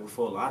disrespectful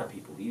for a lot of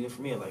people, even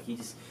for me. Like,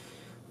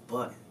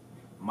 but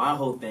my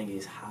whole thing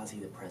is, how's he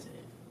the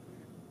president?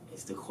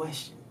 It's the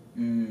question.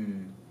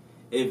 Mm.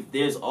 If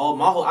there's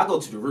I go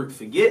to the root,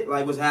 forget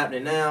like what's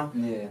happening now.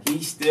 Yeah.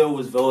 He still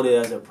was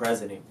voted as a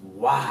president.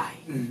 Why?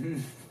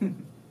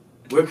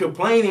 We're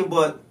complaining,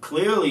 but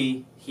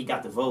clearly he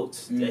got the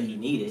votes that he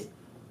needed.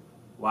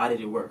 Why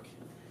did it work?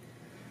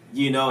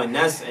 You know, and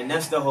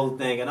that's the whole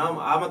thing. And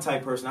I'm a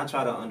type person, I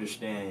try to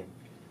understand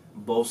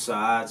both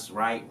sides,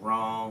 right,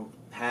 wrong,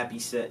 happy,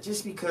 sad,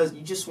 just because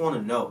you just want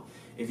to know.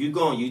 If you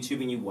go on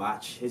YouTube and you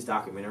watch his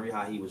documentary,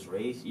 how he was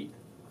raised,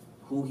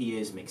 who he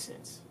is makes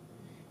sense.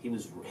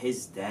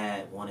 His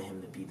dad wanted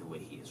him to be the way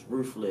he is,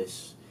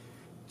 ruthless,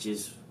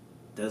 just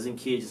doesn't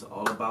care, just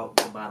all about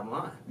the bottom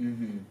line.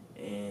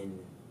 Mm-hmm. And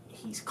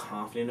he's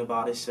confident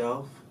about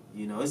himself.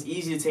 You know, it's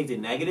easy to take the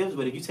negatives,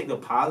 but if you take the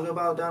positive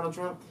about Donald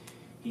Trump,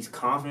 he's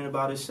confident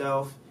about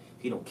himself.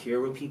 He don't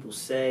care what people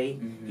say.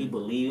 Mm-hmm. He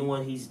believes in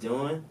what he's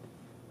doing.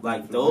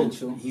 Like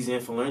he's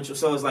influential.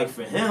 So it's like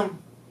for him,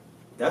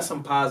 that's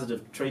some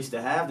positive traits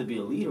to have to be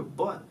a leader.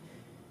 But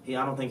I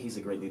don't think he's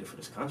a great leader for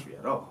this country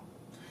at all.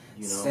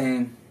 You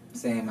know,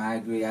 same. I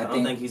agree. I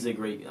don't think he's a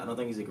great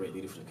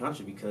leader for the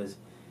country because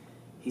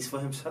he's for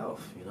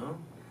himself. You know.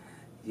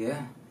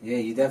 Yeah.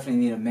 You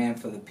definitely need a man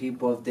for the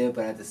people up there,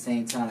 but at the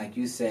same time, like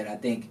you said, I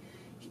think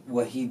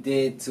what he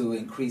did to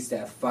increase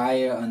that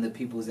fire under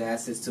people's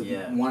asses to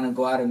want to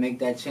go out and make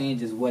that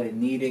change is what it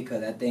needed.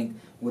 Because I think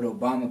with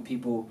Obama,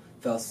 people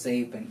felt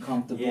safe and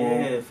comfortable.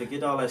 Yeah,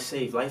 forget all that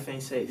safe. Life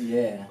ain't safe.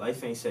 Yeah.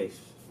 Life ain't safe.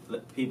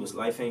 People's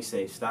life ain't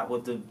safe. Stop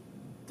with the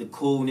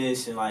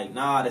coolness and like,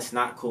 nah, that's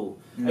not cool.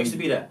 I used to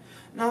be that.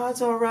 No,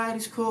 it's all right.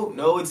 It's cool.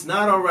 No, it's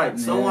not all right.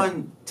 Yeah.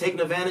 Someone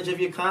taking advantage of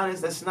your kindness,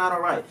 that's not all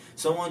right.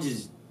 Someone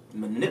just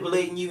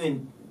manipulating you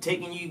and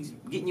getting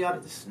you out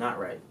of this, it's not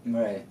right.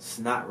 Right. It's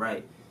not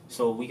right.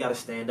 So we got to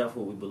stand up for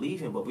what we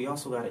believe in, but we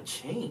also got to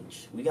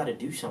change. We got to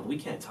do something. We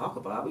can't talk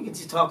about it. We can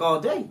just talk all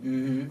day.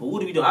 Mm-hmm. But what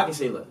do we do? I can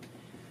say, look,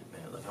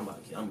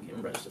 I'm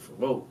getting registered for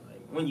vote.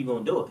 Like, when you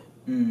gonna do it?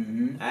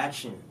 Mm-hmm.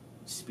 Action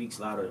speaks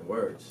louder than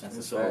words. That's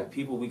and a so fact.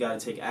 people, we got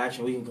to take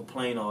action. We can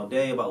complain all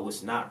day about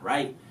what's not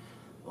right.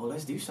 Well,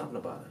 let's do something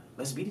about it.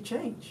 Let's be the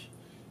change.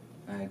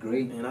 I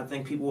agree. And I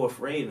think people are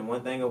afraid. And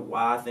one thing of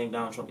why I think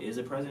Donald Trump is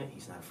a president,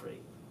 he's not afraid.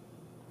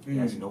 He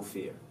has no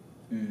fear.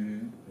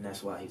 Mm-hmm. And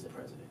that's why he's the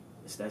president.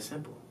 It's that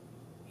simple.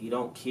 He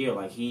don't care.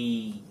 Like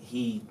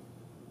he's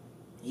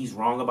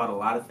wrong about a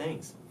lot of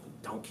things.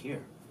 Don't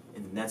care.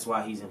 And that's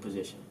why he's in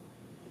position.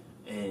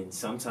 And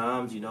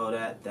sometimes, you know,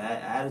 that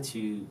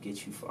attitude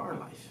gets you far in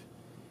life.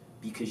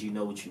 Because you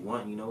know what you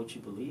want, you know what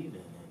you believe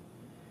in. And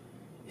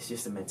it's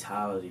just a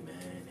mentality, man.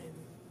 And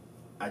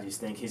I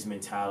just think his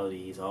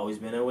mentality, he's always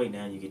been that way.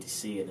 Now you get to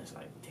see it, and it's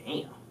like,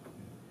 damn,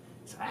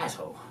 it's an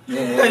asshole.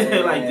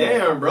 Like,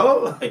 damn,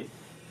 bro. Like,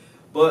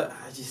 but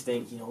I just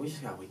think, you know, we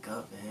just gotta wake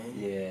up, man.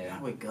 Yeah.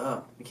 Gotta wake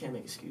up. We can't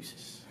make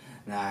excuses.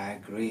 Nah, I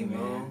agree,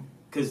 man.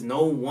 Because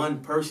no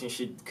one person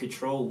should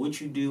control what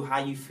you do,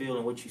 how you feel,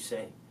 and what you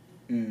say.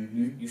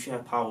 Mm-hmm. You should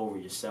have power over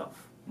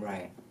yourself.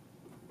 Right.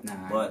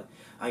 Nah. But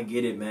I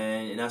get it,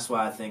 man. And that's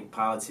why I think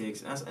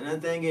politics, and the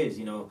thing is,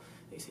 you know,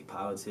 they say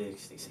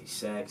politics, they say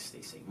sex,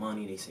 they say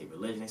money, they say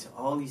religion, they say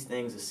all these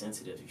things are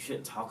sensitive. You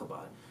shouldn't talk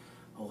about it.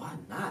 Oh, why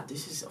not?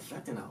 This is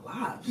affecting our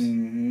lives.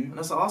 Mm-hmm. And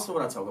that's also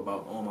what I talk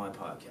about on my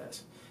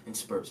podcast in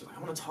spurts. Like,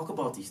 I want to talk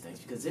about these things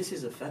because this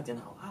is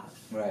affecting our lives.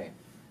 Right.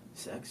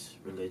 Sex,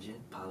 religion,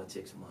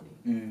 politics,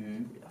 money.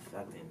 Mm-hmm.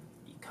 Affecting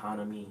the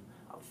economy,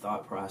 our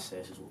thought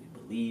processes, what we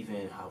believe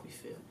in, how we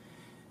feel.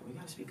 And we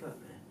got to speak up,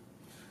 man.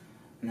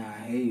 Nah,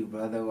 I hear you,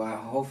 brother. Well,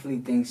 hopefully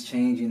things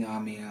change. You know, I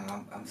mean,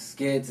 I'm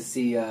scared to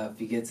see if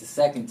he gets a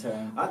second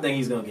term. I think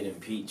he's gonna get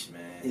impeached,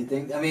 man. You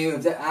think? I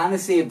mean,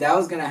 honestly, if that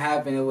was gonna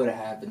happen, it would have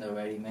happened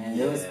already, man.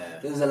 Yeah.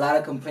 There was a lot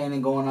of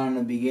complaining going on in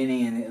the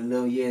beginning and a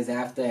little years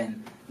after,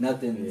 and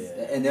nothing's.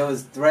 Yeah. And there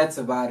was threats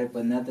about it,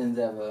 but nothing's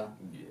ever,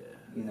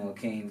 you know,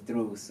 came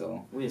through.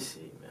 So we'll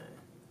see, man.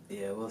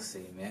 Yeah, we'll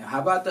see, man. How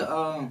about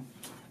the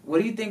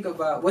what do you think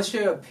about? What's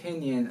your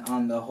opinion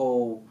on the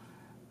whole?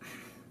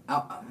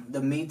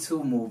 The Me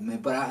Too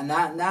movement, but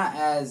not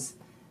as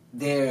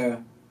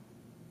their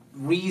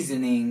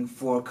reasoning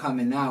for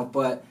coming out,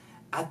 but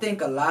I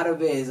think a lot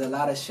of it is a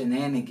lot of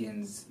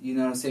shenanigans, you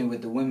know what I'm saying,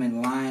 with the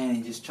women lying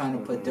and just trying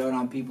to put dirt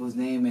on people's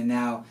name. And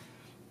now,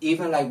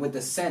 even like with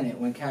the Senate,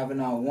 when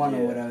Kavanaugh won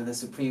or whatever, the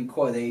Supreme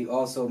Court, they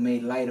also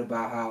made light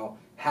about how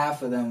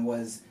half of them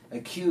was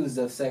accused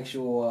of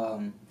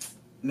sexual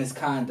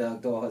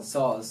misconduct or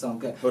assault or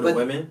something. For the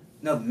women?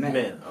 No, the men.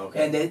 Men,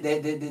 okay. And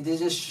they're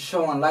just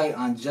showing light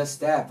on just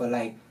that. But,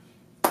 like,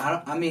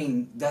 I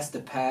mean, that's the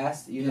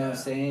past, you know what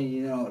I'm saying?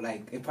 You know,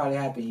 like, it probably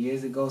happened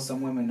years ago.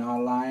 Some women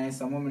are lying,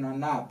 some women are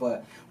not.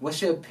 But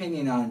what's your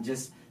opinion on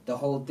just the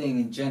whole thing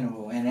in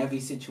general and every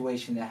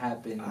situation that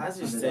happened? I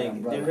just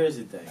think, here's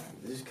the thing.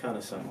 This is kind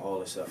of all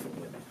this stuff for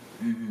women.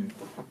 Mm-hmm.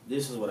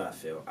 This is what I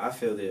feel. I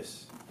feel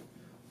this.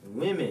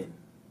 Women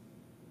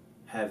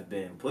have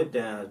been put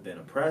down, has been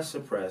oppressed,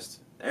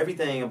 suppressed.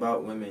 Everything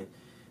about women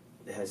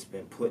has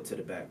been put to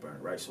the back burner,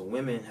 right? So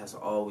women has to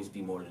always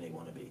be more than they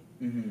want to be.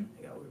 Mm-hmm.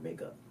 They got to wear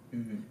makeup.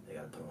 Mm-hmm. They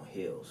got to put on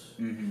heels.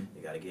 Mm-hmm.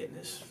 They got to get in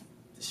this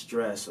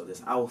dress or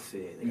this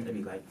outfit. They got to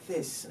be like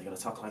this, and they got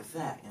to talk like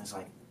that. And it's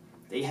like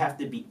they have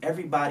to be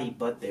everybody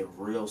but their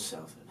real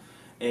self.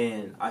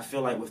 And I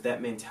feel like with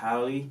that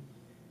mentality,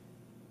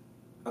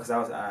 because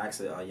I asked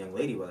a young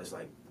lady, well, it's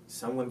like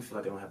some women feel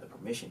like they don't have the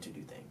permission to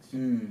do things.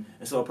 Mm.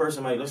 And so a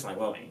person might listen like,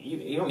 well,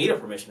 you don't need a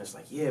permission. It's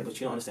like, yeah, but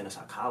you don't understand the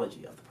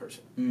psychology of the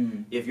person.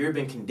 Mm. If you've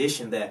been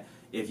conditioned that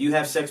if you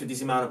have sex with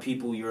this amount of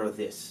people, you're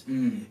this.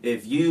 Mm.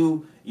 If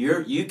you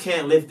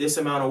can't lift this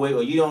amount of weight,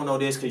 or you don't know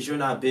this because you're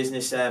not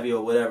business savvy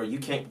or whatever, you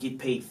can't get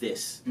paid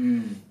this.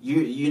 Mm.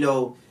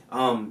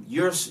 I'm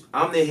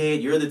the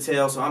head, you're the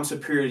tail, so I'm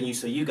superior to you,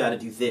 so you got to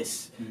do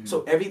this. Mm-hmm.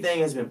 So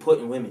everything has been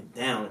putting women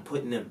down and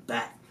putting them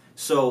back.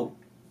 So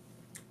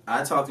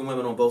I talk to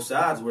women on both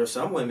sides where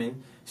some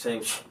women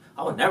say,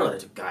 I would never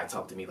let a guy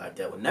talk to me like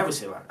that. Would never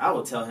say like, I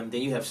would tell him.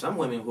 Then you have some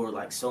women who are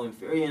like so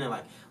inferior and they're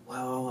like,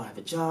 well, I have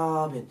a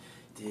job and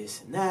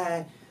this and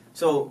that.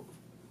 So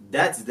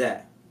that's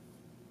that.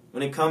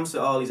 When it comes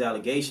to all these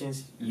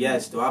allegations,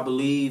 yes. Do I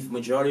believe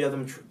majority of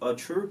them are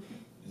true?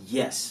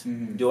 Yes.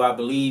 Mm-hmm. Do I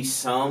believe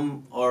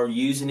some are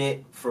using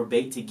it for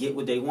bait to get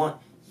what they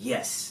want?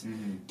 Yes.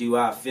 Mm-hmm. Do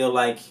I feel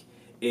like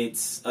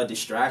it's a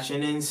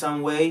distraction in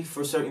some way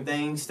for certain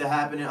things to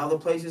happen in other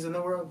places in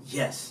the world?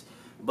 Yes.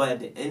 But at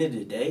the end of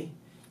the day,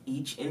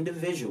 each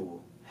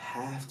individual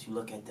have to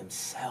look at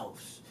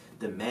themselves,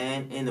 the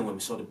man and the woman.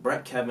 So the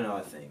Brett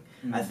Kavanaugh thing,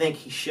 I think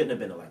he shouldn't have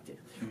been elected.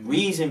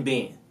 Reason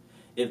being,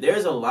 if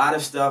there's a lot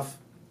of stuff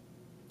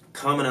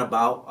coming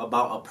about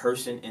a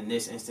person in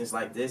this instance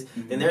like this,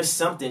 then there's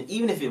something,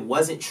 even if it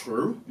wasn't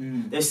true,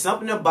 there's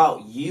something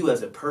about you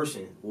as a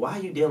person. Why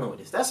are you dealing with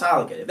this? That's how I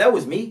look at it. If that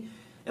was me,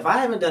 if I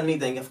haven't done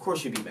anything, of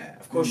course you'd be mad.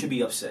 Of course you'd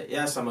be upset.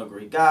 Yes, I'm a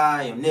great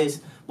guy, I'm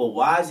this, but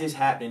why is this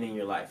happening in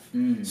your life?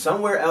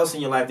 Somewhere else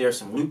in your life, there are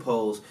some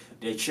loopholes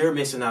that you're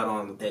missing out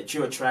on, that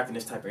you're attracting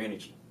this type of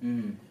energy.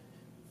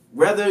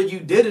 Whether you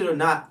did it or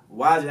not,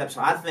 why is it happening?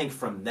 So I think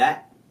from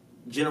that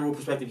general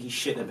perspective, he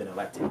shouldn't have been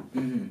elected.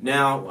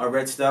 Now, I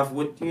read stuff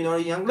with, the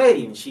young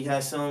lady, and she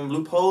has some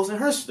loopholes in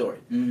her story.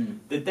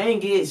 The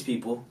thing is,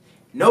 people,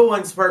 no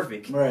one's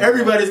perfect. Right,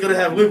 Everybody's going to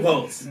have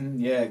loopholes.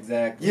 Yeah,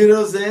 exactly. You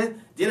know what I'm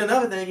saying? Then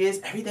another thing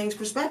is, everything's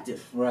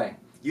perspective. Right.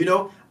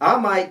 I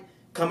might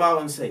come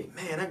out and say,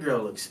 man, that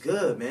girl looks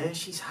good, man.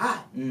 She's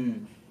hot.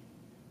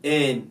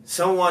 And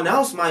someone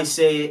else might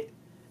say it,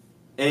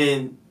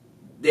 and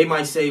they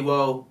might say,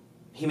 well,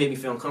 he made me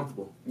feel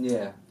uncomfortable.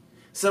 Yeah.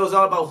 So it's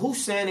all about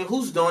who's saying it,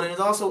 who's doing it, and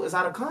also it's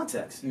out of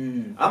context.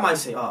 I might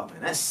say, oh,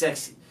 man, that's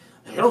sexy.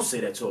 You don't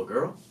say that to a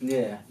girl.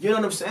 Yeah. You know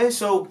what I'm saying?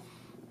 So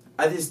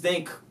I just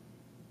think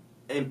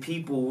in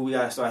people, we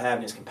got to start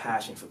having this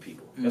compassion for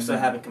people. We got to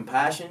start having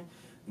compassion,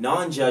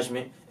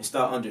 non-judgment, and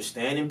start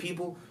understanding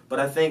people. But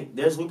I think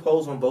there's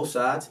loopholes on both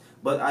sides.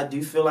 But I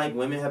do feel like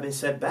women have been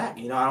set back.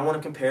 I don't want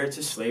to compare it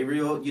to slavery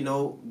or,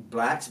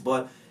 blacks,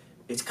 but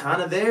it's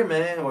kind of there,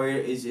 man, or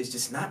it's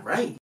just not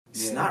right.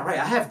 It's not right.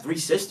 I have 3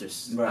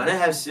 sisters. Right. I didn't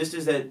have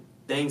sisters that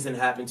things didn't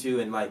happen to,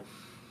 and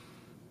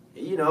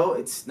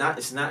it's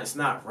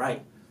not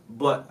right.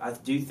 But I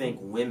do think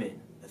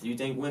women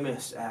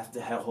have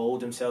to hold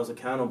themselves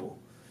accountable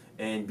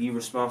and be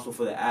responsible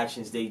for the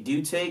actions they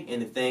do take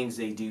and the things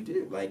they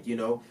do. Like,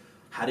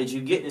 how did you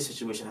get in this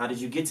situation? How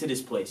did you get to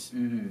this place?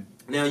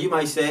 Now, you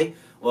might say,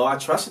 well, I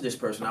trusted this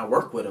person. I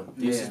work with him.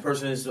 This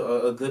person is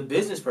a good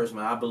business person.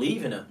 I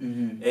believe in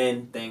him.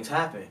 And things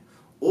happen.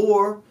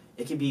 Or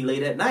it could be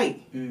late at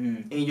night,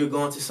 and you're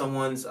going to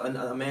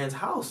a man's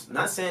house.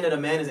 Not saying that a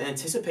man is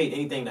anticipating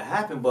anything to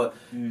happen, but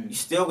you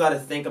still got to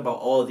think about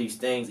all of these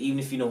things, even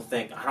if you don't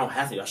think,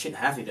 I shouldn't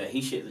have to do that.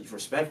 He should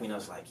respect me. And I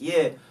was like,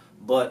 yeah,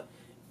 but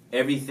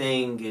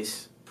everything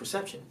is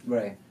perception.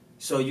 Right.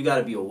 So you got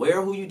to be aware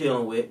of who you're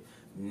dealing with,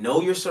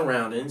 know your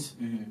surroundings,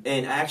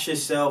 and ask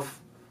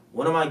yourself,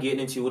 what am I getting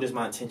into? What is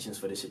my intentions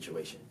for this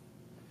situation?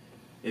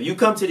 If you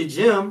come to the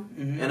gym,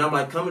 and I'm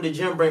like, come to the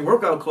gym, bring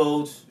workout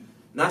clothes,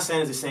 not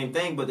saying it's the same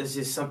thing, but it's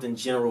just something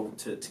general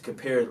to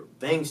compare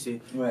things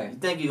to. Right. You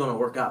think you're going to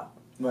work out.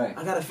 Right.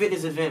 I got a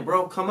fitness event,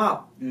 bro. Come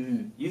out.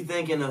 You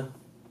thinking to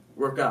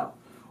work out.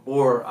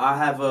 Or I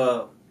have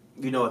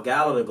a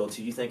gala to go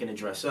to. You thinking to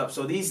dress up.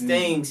 So these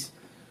things,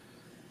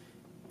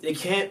 they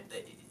can't.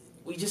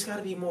 We just got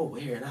to be more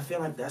aware, and I feel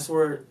like that's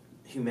where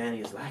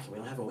humanity is lacking. We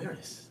don't have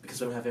awareness because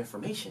we don't have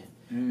information,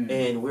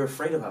 and we're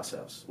afraid of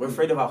ourselves. We're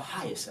afraid of our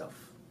higher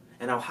self.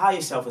 And our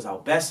higher self is our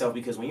best self,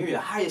 because when you're your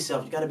higher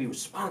self, you got to be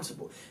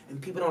responsible.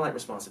 And people don't like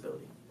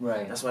responsibility.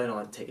 Right. That's why they don't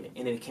like taking it.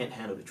 And they can't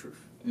handle the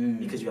truth.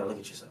 Because you got to look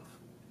at yourself.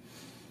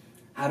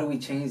 How do we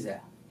change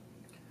that?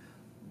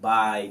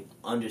 By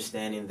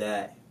understanding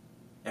that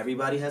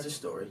everybody has a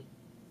story.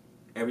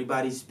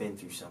 Everybody's been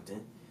through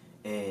something.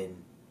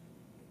 And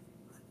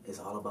it's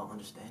all about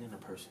understanding a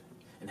person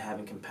and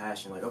having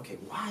compassion. Like, okay,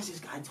 why is this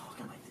guy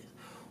talking like this?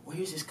 Where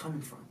is this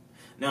coming from?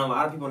 Now, a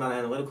lot of people are not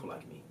analytical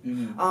like me.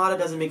 Oh, that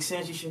doesn't make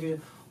sense. You shouldn't do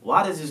it.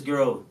 Why does this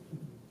girl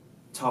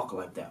talk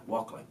like that,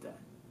 walk like that?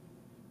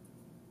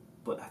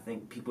 But I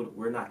think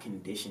we're not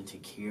conditioned to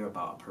care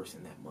about a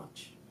person that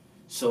much.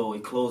 So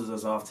it closes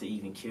us off to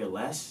even care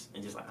less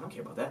and just like, I don't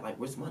care about that. Like,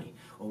 where's money?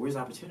 Or where's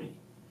opportunity?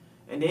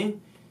 And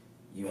then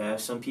you have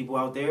some people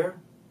out there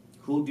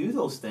who do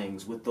those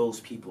things with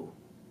those people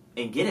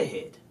and get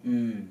ahead.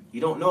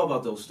 You don't know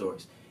about those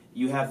stories.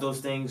 You have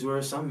those things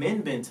where some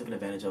men been taken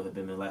advantage of and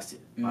been molested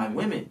by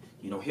women.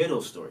 You don't hear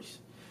those stories.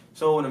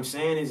 So what I'm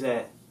saying is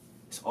that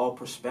it's all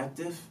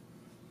perspective,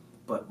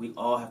 but we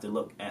all have to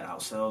look at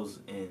ourselves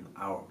in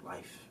our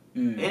life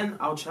and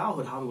our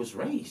childhood, how we was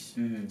raised.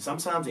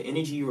 Sometimes the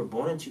energy you were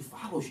born into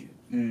follows you.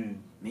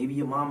 Maybe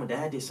your mom or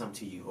dad did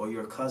something to you, or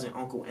your cousin,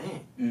 uncle,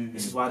 aunt.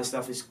 This is why this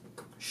stuff is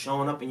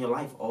showing up in your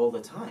life all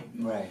the time.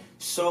 Right.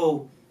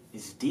 So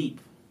it's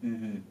deep.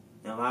 And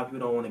a lot of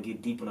people don't want to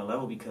get deep on a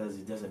level because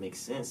it doesn't make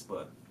sense,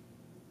 but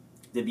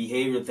the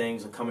behavior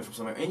things are coming from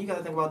somewhere. And you got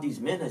to think about these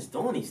men that's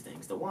doing these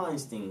things, the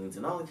Weinsteins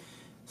and all.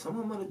 Some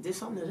of them did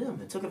something to them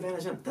and took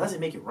advantage of them. Doesn't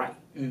make it right.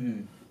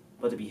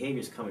 But the behavior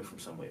is coming from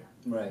somewhere.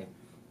 Right.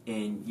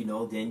 And,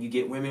 then you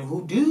get women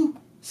who do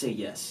say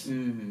yes.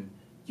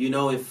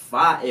 If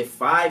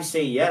five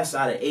say yes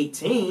out of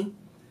 18,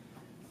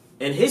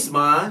 in his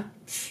mind,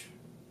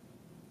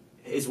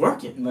 it's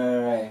working.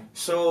 Right.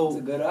 So it's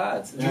a good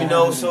odds.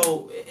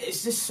 So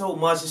it's just so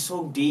much. It's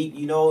so deep,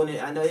 and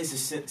I know it's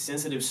a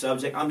sensitive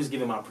subject. I'm just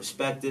giving my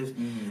perspective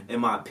and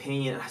my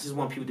opinion. I just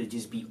want people to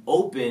just be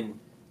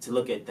open to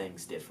look at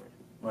things different.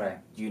 Right.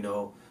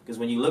 Because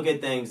when you look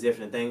at things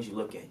different, things you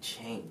look at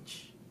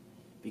change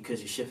because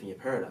you're shifting your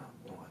paradigm.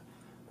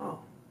 Oh.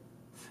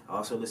 I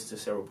also listened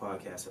to several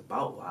podcasts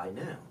about why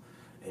now,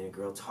 and a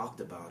girl talked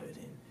about it,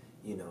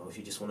 and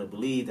she just wanted to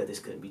believe that this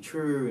couldn't be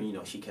true,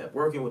 and she kept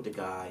working with the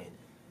guy,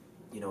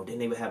 and then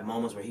they would have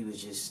moments where he would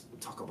just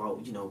talk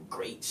about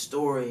great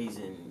stories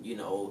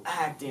and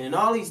acting and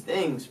all these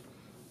things.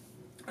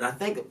 And I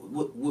think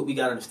what we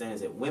got to understand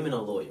is that women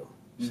are loyal.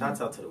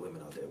 Shouts out to the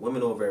women out there.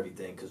 Women over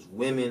everything, because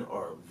women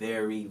are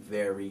very,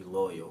 very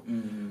loyal,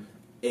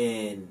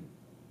 and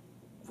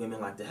women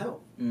like to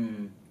help.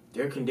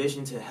 They're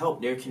conditioned to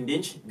help. They're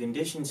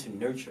conditioned to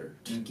nurture,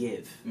 to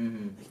give.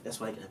 That's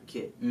why they can have a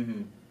kid.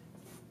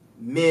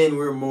 Men,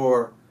 we're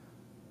more,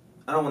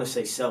 I don't want to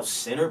say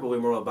self-centered, but we're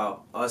more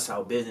about us,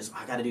 our business.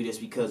 I got to do this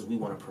because we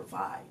want to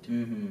provide.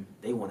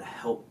 They want to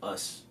help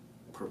us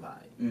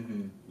provide,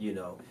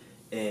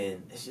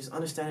 And it's just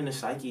understanding the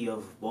psyche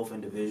of both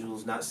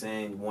individuals, not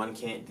saying one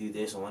can't do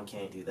this or one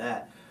can't do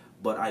that.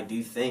 But I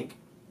do think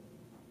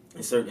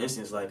in certain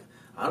instances, like,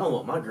 I don't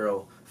want my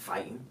girl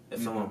fighting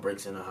if someone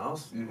breaks in the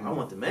house. I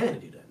want the man to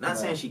do that. Not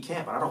saying she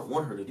can't, but I don't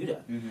want her to do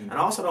that. And I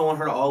also don't want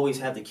her to always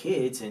have the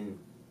kids and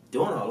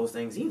doing all those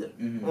things either.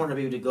 I want her to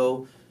be able to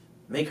go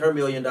make her $1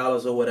 million or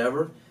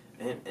whatever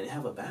and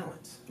have a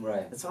balance.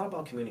 Right. It's all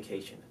about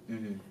communication.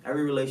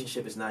 Every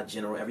relationship is not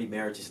general. Every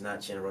marriage is not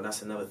general.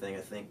 That's another thing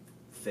I think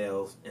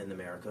fails in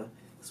America.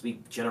 Because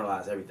we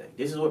generalize everything.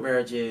 This is what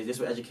marriage is. This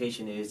is what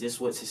education is. This is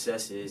what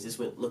success is. This is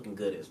what looking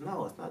good is.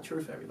 No, it's not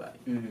true for everybody.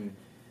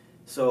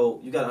 So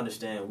you got to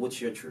understand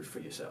what's your truth for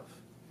yourself.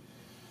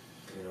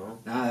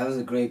 Nah, that was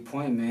a great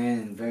point, man,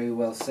 and very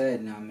well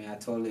said. I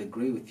totally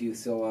agree with you.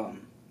 So,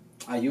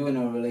 are you in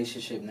a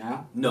relationship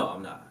now? No,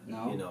 I'm not.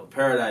 No?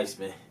 Paradise,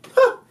 man.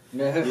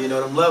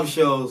 Them love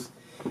shows.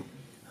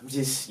 I'm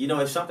just,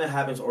 if something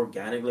happens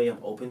organically, I'm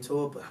open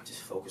to it, but I'm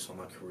just focused on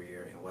my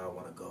career and where I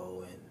want to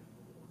go and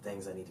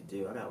things I need to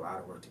do. I got a lot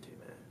of work to do,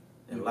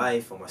 man. In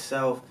life, for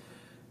myself.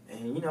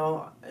 And,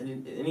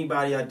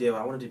 anybody I deal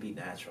with, I wanted to be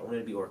natural. I wanted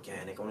to be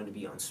organic. I wanted to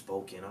be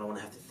unspoken. I don't want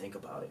to have to think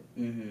about it.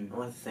 I don't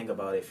want to think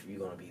about it if you're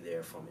going to be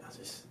there for me.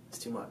 It's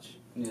too much.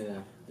 Yeah.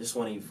 I just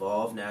want to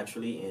evolve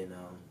naturally and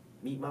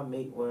meet my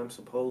mate where I'm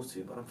supposed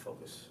to, but I'm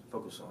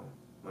focused on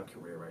my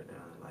career right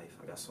now in life.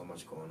 I got so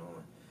much going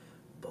on.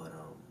 But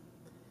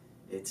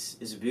it's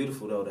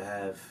beautiful, though, to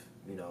have,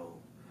 I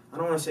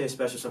don't want to say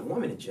especially some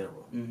women in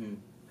general.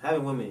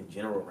 Having women in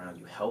general around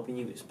you, helping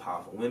you is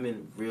powerful.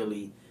 Women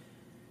really...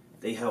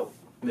 they help.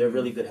 They're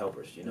really good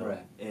helpers,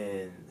 Right.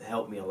 And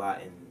helped me a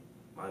lot in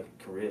my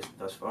career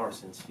thus far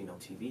since,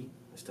 TV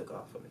has took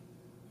off for me.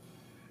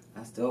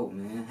 That's dope,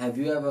 man. Have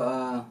you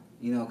ever,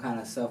 kind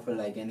of suffered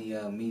like any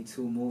Me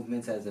Too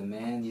movements as a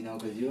man?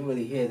 Because you don't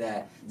really hear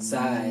that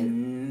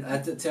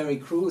side. Terry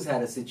Crews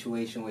had a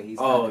situation where he's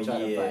kind of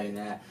trying to fight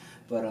that.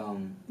 But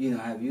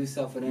have you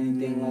suffered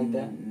anything like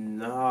that?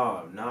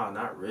 No,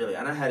 not really.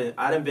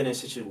 I done been in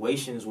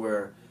situations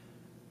where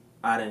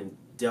I done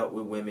dealt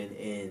with women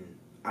and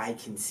I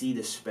can see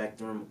the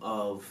spectrum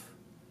of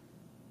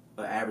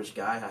an average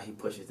guy, how he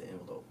pushes the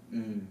envelope,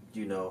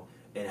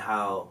 and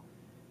how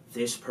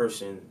this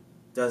person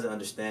doesn't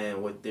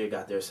understand what they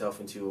got themselves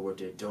into or what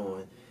they're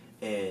doing,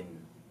 and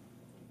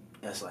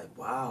that's like,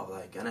 wow,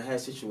 like, and I had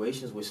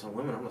situations with some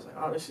women, I was like,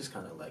 oh, this is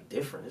kind of like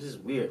different, this is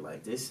weird,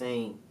 like, this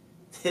ain't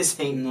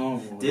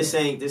normal, this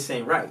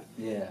ain't right,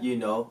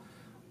 yeah,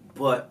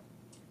 but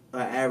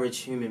an average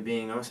human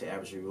being, I don't say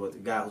average, but the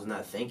guy who's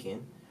not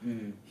thinking,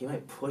 he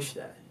might push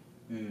that.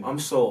 I'm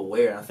so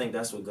aware. I think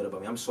that's what's good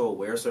about me. I'm so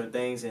aware of certain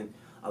things, and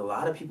a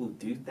lot of people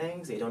do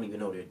things they don't even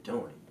know they're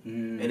doing,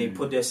 and they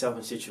put themselves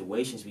in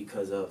situations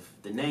because of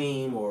the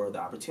name or the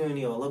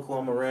opportunity or look who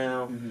I'm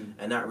around,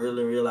 and not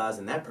really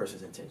realizing that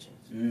person's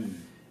intentions.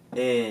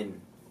 And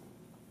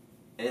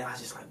I was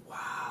just like,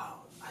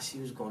 wow, I see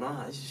what's going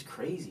on. This is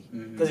crazy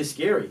because it's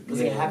scary because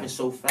it happens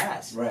so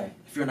fast. Right.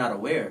 If you're not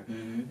aware,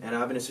 and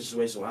I've been in a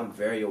situation where I'm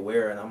very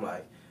aware, and I'm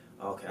like,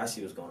 okay, I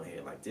see what's going on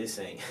here. Like, this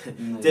ain't,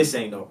 this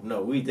ain't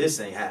this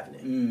ain't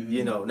happening.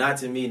 Not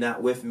to me,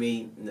 not with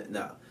me,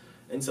 no.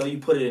 And so you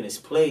put it in its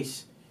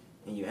place,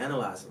 and you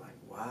analyze it. Like,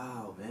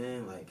 wow,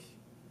 man, like,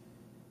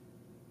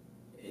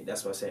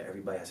 that's why I say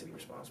everybody has to be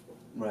responsible.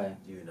 Right.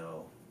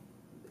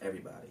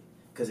 Everybody,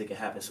 because it can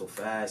happen so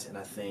fast. And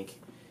I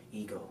think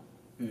ego.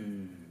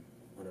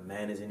 When a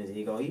man is in his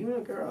ego, even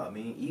a girl,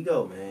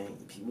 ego, man.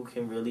 People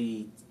can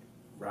really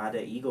ride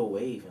that ego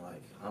wave and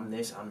like, I'm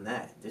this, I'm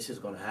that. This is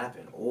going to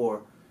happen.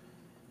 Or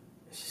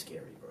it's just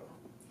scary, bro.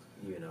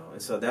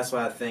 And so that's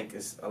why I think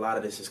a lot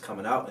of this is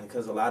coming out. And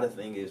because a lot of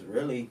things is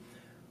really,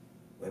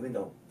 women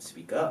don't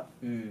speak up.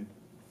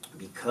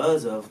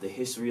 Because of the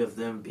history of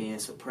them being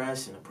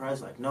suppressed and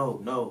oppressed. Like, no.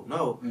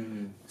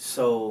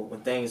 So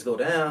when things go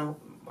down,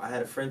 I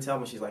had a friend tell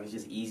me, she's like, it's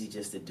just easy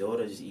just to do it,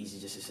 or just easy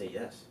just to say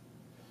yes.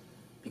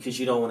 Because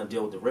you don't want to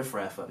deal with the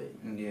riffraff of it.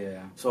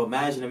 Yeah. So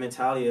imagine the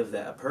mentality of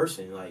that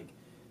person, like,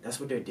 that's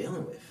what they're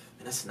dealing with,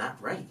 and that's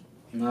not right.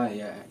 No,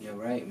 yeah, you're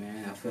right,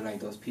 man. I feel like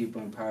those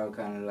people in power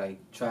kind of like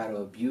try to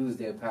abuse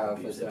their power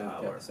for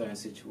certain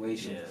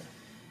situations.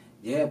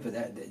 Yeah, but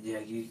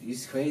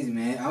it's crazy,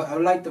 man. I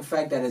like the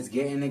fact that it's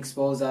getting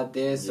exposed out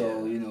there.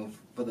 So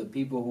for the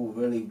people who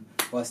really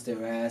bust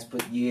their ass,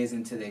 put years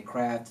into their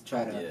craft to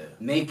try to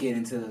make it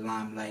into the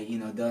limelight,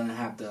 doesn't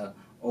have to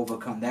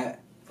overcome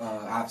that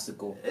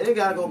obstacle. It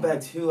gotta go back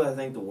to, I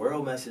think the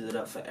world messes it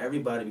up for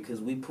everybody because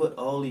we put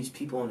all these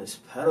people on this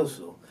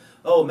pedestal.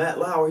 Oh, Matt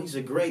Lauer, he's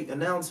a great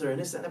announcer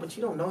and this and that, but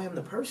you don't know him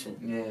the person.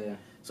 Yeah.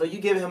 So you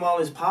give him all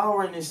his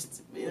power and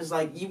it's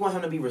like you want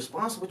him to be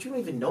responsible, but you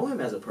don't even know him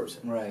as a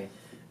person. Right.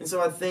 And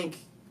so I think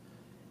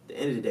at the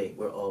end of the day,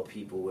 we're all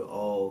people, we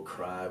all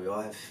cry, we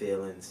all have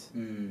feelings.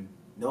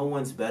 No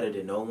one's better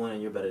than no one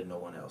and you're better than no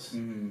one else.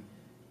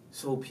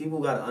 So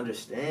people got to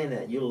understand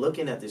that you're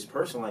looking at this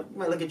person like, you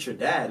might look at your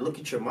dad, look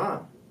at your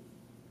mom.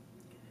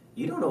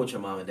 You don't know what your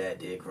mom and dad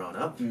did growing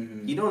up.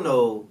 You don't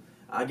know.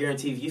 I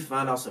guarantee if you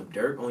find out some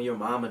dirt on your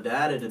mom and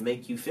dad, it'll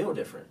make you feel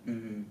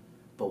different.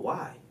 But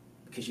why?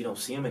 Because you don't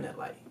see them in that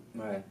light.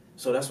 Right.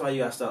 So that's why you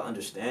got to start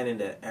understanding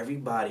that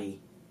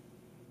everybody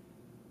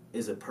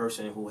is a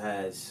person who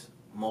has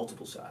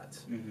multiple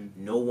sides.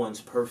 No one's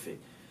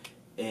perfect.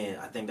 And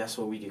I think that's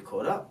where we get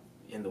caught up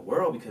in the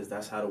world because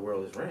that's how the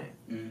world is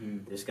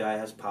ran. This guy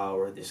has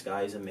power. This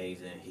guy is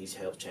amazing. He's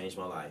helped change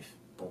my life.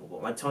 Boom, boom,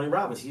 boom. Like Tony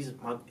Robbins.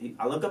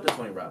 I look up to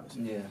Tony Robbins.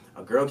 Yeah.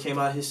 A girl came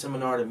out of his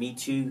seminar, the Me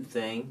Too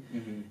thing.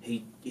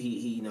 He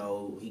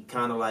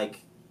kind of like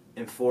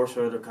enforced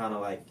her to kind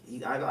of like,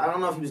 I don't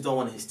know if he was doing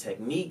one of his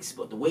techniques,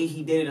 but the way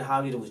he did it and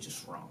how he did it was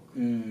just wrong.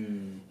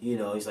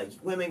 He's like,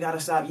 women got to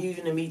stop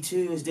using the Me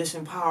Too. It's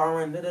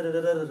disempowering.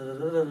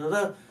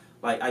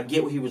 Like, I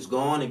get where he was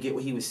going and get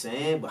what he was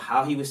saying, but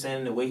how he was saying it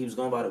and the way he was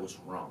going about it was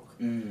wrong.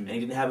 And he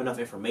didn't have enough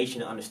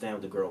information to understand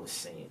what the girl was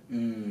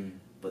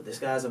saying. But this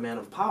guy's a man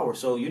of power,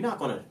 so you're not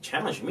going to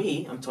challenge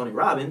me. I'm Tony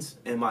Robbins,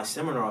 in my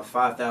seminar of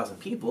 5,000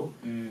 people.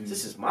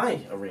 This is my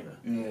arena.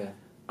 Yeah.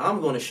 I'm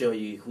going to show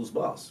you who's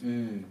boss.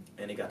 And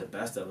they got the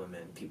best of him,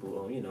 and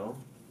people,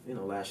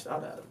 lashed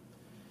out at him.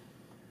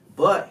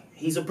 But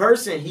he's a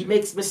person. He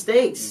makes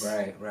mistakes.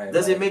 Right.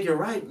 Does it make it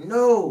right?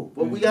 No.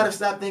 But we got to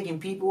stop thinking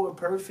people are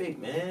perfect,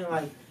 man.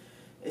 Like,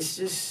 it's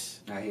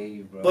just... I hear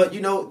you, bro. But,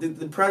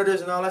 the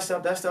predators and all that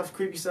stuff,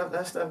 creepy stuff,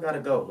 that stuff got to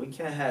go. We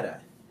can't have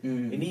that. You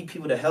need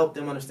people to help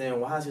them understand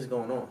why is this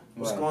going on?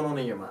 What's going on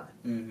in your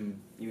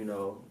mind?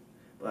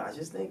 But I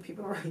just think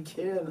people don't really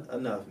care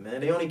enough,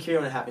 man. They only care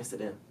when it happens to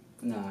them.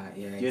 Nah,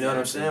 yeah, exactly. You know what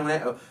I'm saying?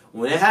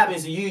 When it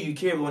happens to you, you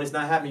care, but when it's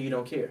not happening, you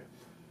don't care.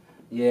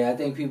 Yeah, I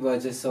think people are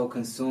just so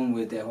consumed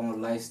with their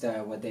own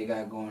lifestyle, what they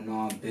got going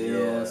on,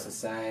 bills,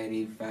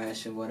 society,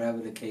 fashion, whatever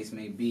the case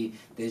may be.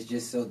 They're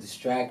just so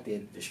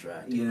distracted.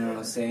 You know what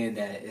I'm saying?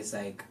 That it's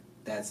like,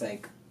 that's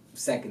like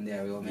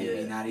secondary or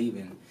maybe not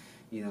even,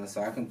 you know.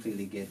 So I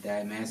completely get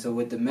that, man. So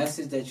with the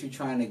message that you're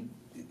trying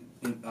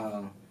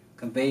to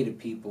convey to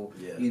people,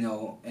 you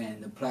know,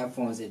 and the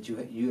platforms that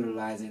you're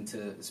utilizing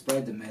to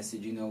spread the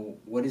message, you know,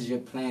 what is your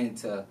plan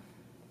to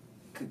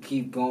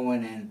keep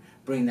going and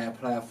bring that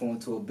platform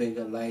to a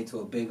bigger light, to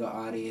a bigger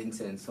audience,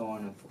 and so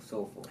on and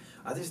so forth?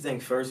 I just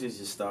think first it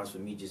just starts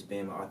with me just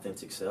being my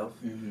authentic self,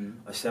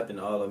 accepting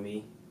all of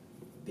me,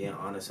 being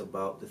honest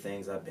about the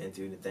things I've been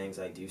through, the things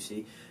I do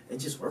see, and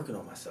just working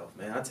on myself,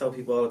 man. I tell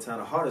people all the time,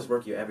 the hardest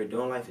work you ever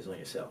do in life is on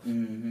yourself.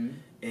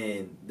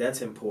 And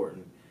that's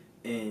important.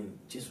 And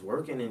just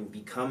working and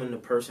becoming the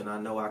person I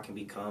know I can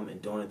become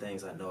and doing the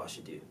things I know I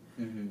should do.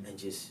 And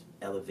just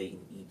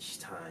elevating each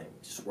time,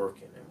 just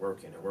working and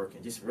working and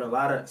working. Just a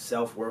lot of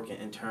self-work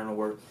and internal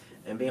work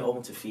and being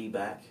open to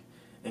feedback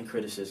and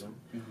criticism.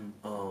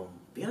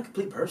 Being a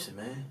complete person,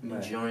 man.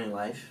 Enjoying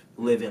life,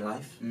 living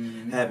life,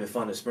 having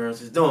fun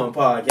experiences, doing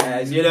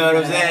podcasts, you know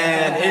what I'm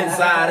saying?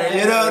 Insider,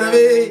 you know what I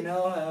mean?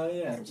 No, hell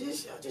yeah. And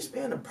just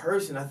being a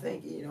person, I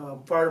think, you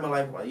know, part of my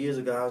life, about years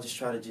ago, I was just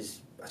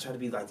trying to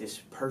be like this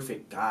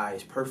perfect guy,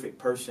 this perfect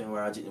person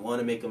where I didn't want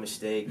to make a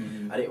mistake.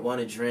 I didn't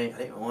want to drink. I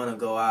didn't want to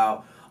go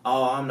out.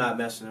 Oh, I'm not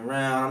messing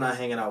around. I'm not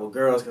hanging out with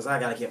girls because I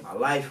got to get my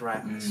life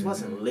right. I just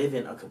wasn't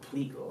living a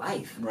complete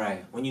life.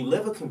 Right. When you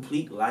live a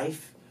complete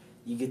life,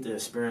 you get to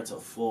experience a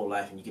full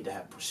life and you get to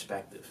have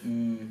perspective.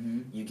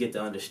 You get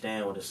to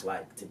understand what it's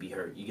like to be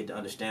hurt. You get to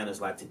understand what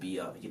it's like to be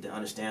up. You get to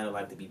understand what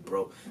it's like to be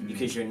broke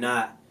because you're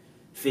not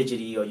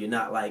fidgety or you're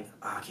not like,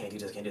 oh, I can't do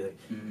this, can't do that.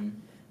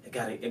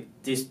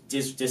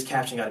 This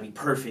caption got to be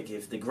perfect.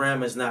 If the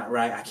grammar's not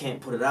right, I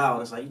can't put it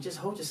out. It's like you just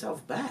hold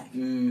yourself back.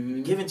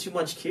 You're giving too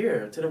much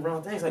care to the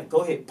wrong things. Like, go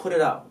ahead, put it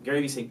out.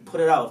 Gary Vee say,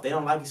 put it out. If they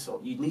don't like it, so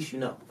at least you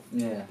know.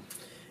 Yeah.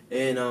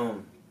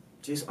 And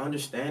just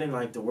understanding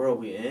like the world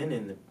we're in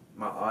and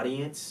my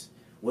audience,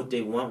 what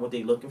they want, what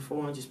they looking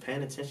for, and just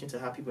paying attention to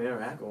how people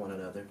interact with one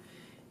another,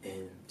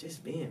 and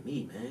just being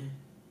me, man.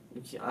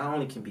 I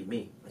only can be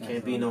me. I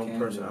can't be no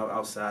person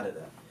outside of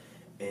that,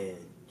 and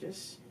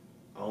just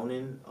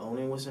owning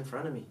what's in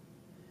front of me.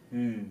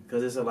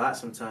 Because it's a lot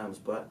sometimes,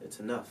 but it's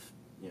enough,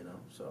 you know.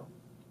 So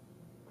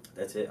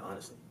that's it,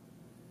 honestly.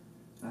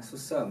 That's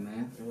what's up,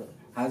 man. Yeah.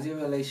 How's your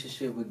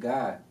relationship with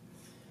God?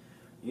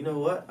 You know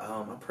what?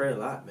 I pray a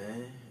lot,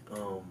 man.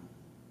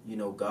 You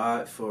know,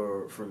 God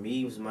for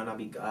me might not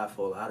be God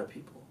for a lot of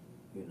people.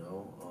 You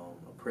know,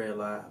 I pray a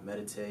lot, I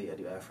meditate, I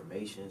do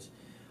affirmations.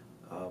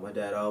 My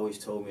dad always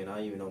told me, and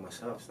I even know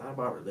myself, it's not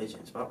about religion,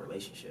 it's about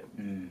relationship.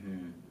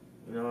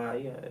 You know,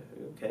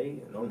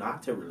 okay, no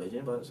knock to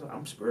religion, but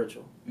I'm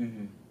spiritual.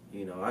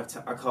 You know,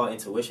 I call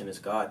intuition as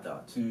God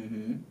thoughts.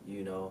 You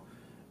know,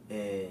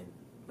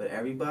 but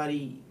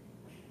everybody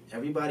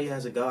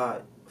has a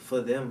God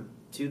for them,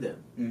 to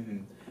them.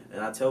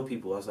 And I tell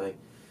people, I was like,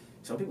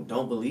 some people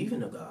don't believe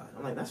in a God.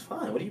 I'm like, that's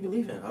fine. What do you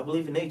believe in? I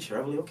believe in nature.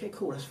 I believe, okay,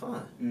 cool, that's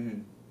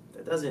fine.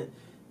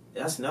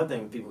 That's another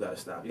thing people got to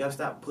stop. You got to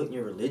stop putting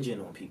your religion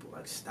on people.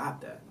 Like,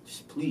 stop that.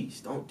 Just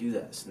please, don't do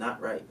that. It's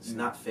not right. It's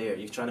not fair.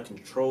 You're trying to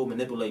control,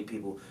 manipulate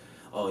people.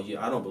 Oh,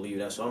 yeah, I don't believe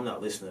that, so I'm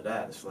not listening to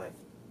that. It's like,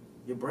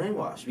 you're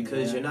brainwashed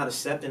because you're not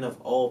accepting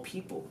of all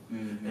people.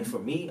 And for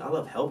me, I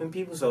love helping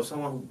people. So if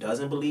someone who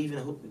doesn't believe in,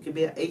 who could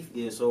be an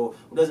atheist or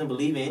who doesn't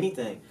believe in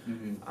anything,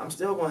 I'm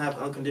still going to have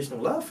unconditional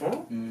love for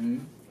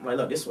them. I'm like,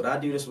 look, this is what I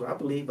do, this is what I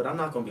believe, but I'm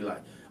not going to be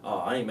like, oh,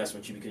 I ain't messing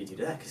with you because you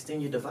do that, because then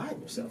you're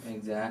dividing yourself.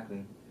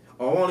 Exactly.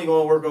 Or I'm only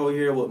going to work over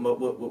here with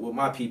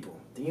my people.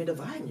 Then you're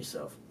dividing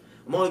yourself.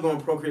 I'm only going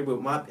to procreate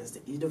with my people.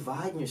 You're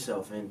dividing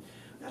yourself, and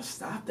you got to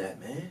stop that,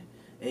 man.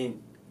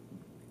 And,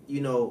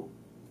 you know,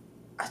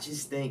 I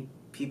just think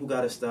people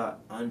got to start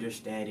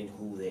understanding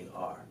who they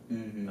are. A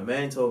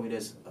man told me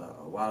this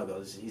a while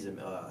ago. He's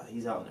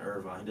out in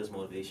Irvine. He does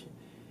motivation.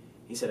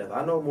 He said, if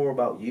I know more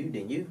about you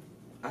than you,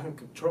 I can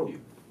control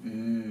you.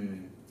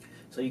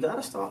 So you got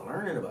to start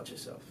learning about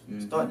yourself.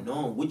 Start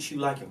knowing what you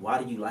like and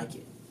why do you like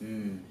it.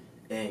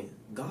 And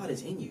God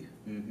is in you.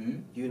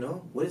 You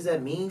know? What does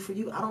that mean for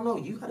you? I don't know.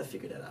 You got to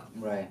figure that out.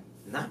 Right.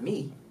 Not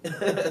me.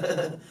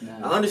 I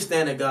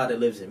understand the God that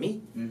lives in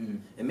me.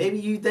 And maybe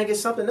you think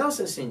it's something else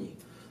that's in you.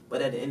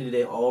 But at the end of the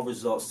day, all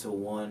results to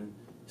one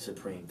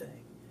supreme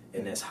thing.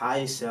 And that's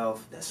higher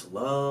self, that's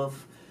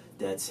love,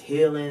 that's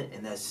healing,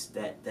 and that's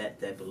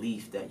that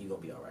belief that you're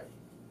going to be all right.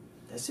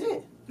 That's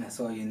it. That's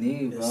all you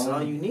need, bro. That's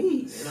all you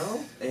need, you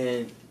know?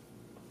 And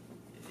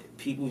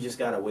people just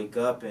got to wake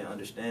up and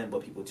understand,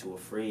 but people are too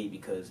afraid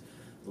because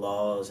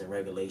laws and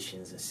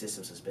regulations and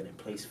systems has been in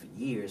place for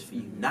years for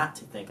you not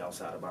to think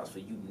outside the box, for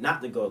you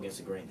not to go against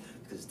the grain,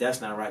 because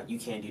that's not right. You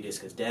can't do this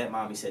because dad,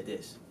 mommy said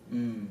this.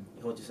 You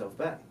hold yourself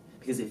back.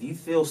 Because if you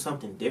feel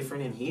something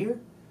different in here,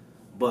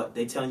 but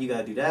they telling you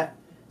got to do that,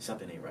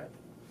 something ain't right.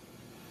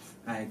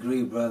 I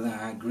agree, brother.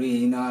 I agree.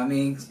 You know, I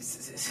mean,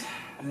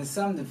 there's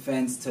some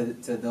defense to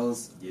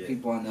those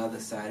people on the other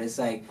side. It's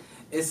like,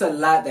 it's a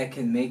lot that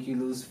can make you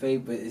lose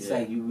faith, but it's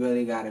like you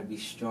really got to be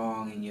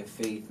strong in your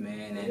faith,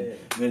 man, and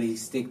really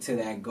stick to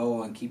that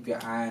goal and keep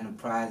your eye on the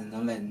prize and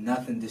don't let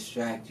nothing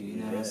distract you.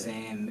 You know what I'm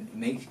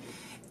saying?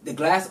 the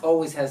glass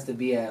always has to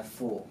be at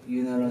full.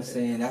 You know what I'm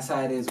saying? That's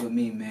how it is with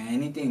me, man.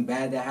 Anything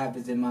bad that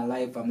happens in my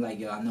life, I'm like,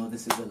 yo, I know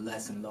this is a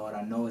lesson, Lord.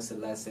 I know it's a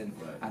lesson.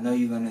 Right. I know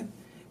you're gonna.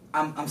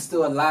 I'm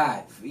still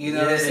alive. You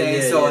know what I'm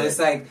saying? So it's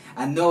like,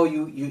 I know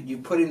you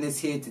putting this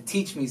here to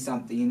teach me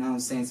something. You know what I'm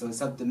saying? So it's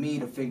up to me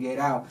to figure it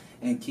out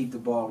and keep the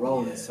ball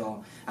rolling. Yeah.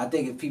 So I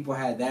think if people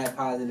had that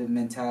positive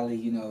mentality,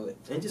 you know,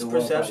 and just the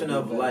world perception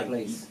probably of be a better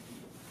like place.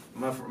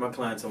 my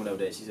client told me the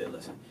other day. She said,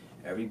 "Listen,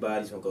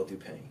 everybody's gonna go through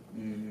pain.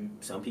 Mm-hmm.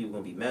 Some people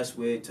gonna be messed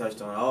with,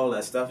 touched on. All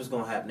that stuff is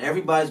gonna happen.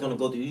 Everybody's gonna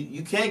go through.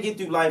 You can't get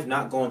through life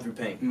not going through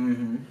pain."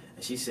 Mm-hmm.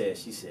 And she said,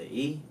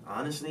 "E,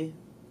 honestly,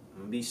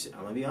 I'm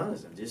gonna be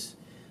honest. I'm just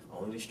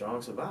only the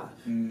strong survive."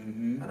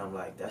 Mm-hmm. And I'm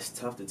like, that's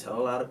tough to tell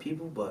a lot of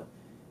people, but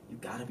you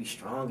gotta be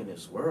strong in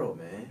this world,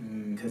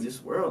 man, because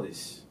this world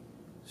is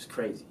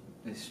crazy.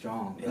 It's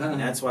strong. And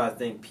that's why I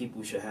think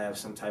people should have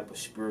some type of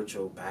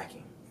spiritual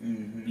backing.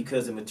 Mm-hmm.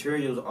 Because the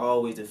material is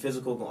always, the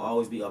physical can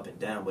always be up and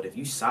down, but if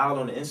you solid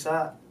on the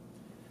inside,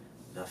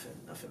 nothing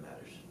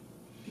matters.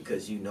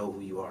 Because you know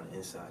who you are on the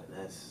inside, and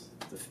that's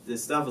the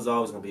stuff is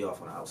always gonna be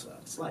off on the outside.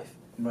 It's life.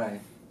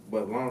 Right.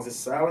 But as long as it's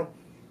solid,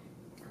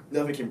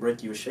 nothing can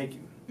break you or shake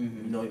you.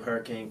 Mm-hmm. You know,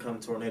 hurricane come,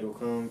 tornado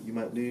come, you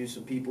might lose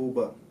some people,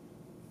 but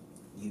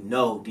you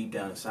know deep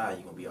down inside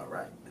you're gonna be all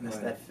right. And that's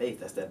that faith,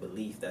 that's that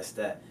belief, that's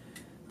that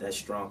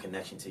strong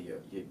connection to your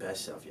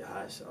best self, your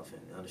higher self,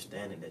 and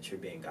understanding that you're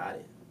being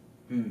guided.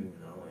 Mm-hmm. You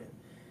know,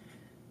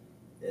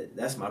 and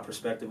that's my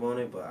perspective on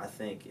it. But I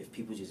think if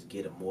people just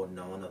get a more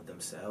knowing of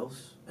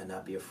themselves and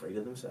not be afraid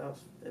of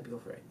themselves, they'd be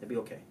afraid. They'd be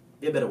okay.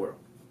 Be a better world.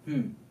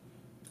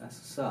 That's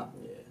what's up.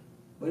 Yeah.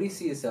 Where do you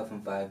see yourself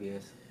in 5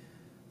 years?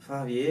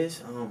 5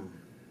 years?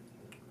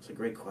 It's a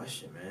great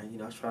question, man. You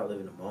know, I try to live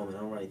in the moment. I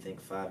don't really think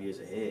 5 years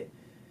ahead.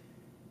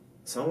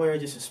 Somewhere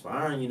just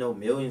inspiring, you know,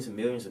 millions and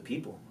millions of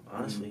people,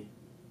 honestly.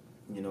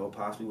 Mm-hmm. You know,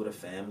 possibly with a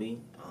family,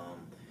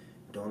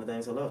 doing the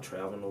things I love,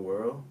 traveling the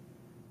world,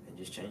 and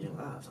just changing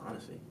lives,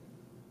 honestly.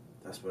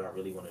 That's what I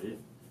really want to do.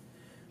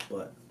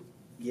 But,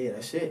 yeah,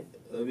 that's it.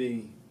 I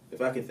mean, if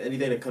I could,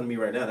 anything that come to me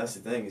right now, that's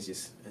the thing, is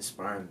just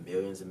inspiring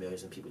millions and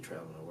millions of people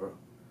traveling the world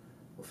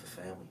with a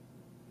family.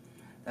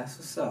 That's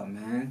what's up,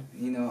 man.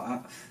 You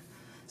know,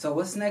 so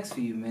what's next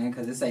for you, man?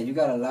 Because it's like you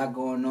got a lot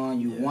going on.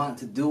 You want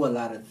to do a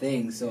lot of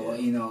things. So,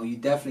 you know, you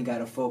definitely got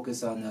to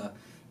focus on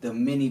the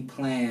many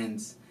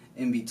plans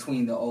in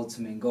between the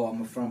ultimate goal.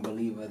 I'm a firm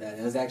believer that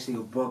there's actually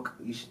a book,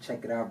 you should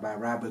check it out, by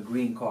Robert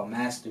Greene called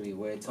Mastery,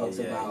 where it talks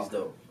about... He's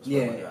dope.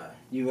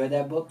 You read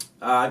that book?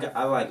 I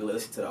like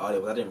listened to the audio,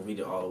 but I didn't read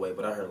it all the way,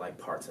 but I heard like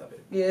parts of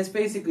it. Yeah, it's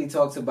basically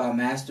talks about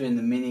mastering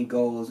the many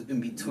goals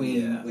in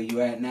between where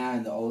you're at now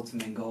and the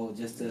ultimate goal,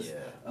 just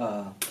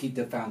to keep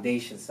the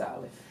foundation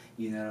solid.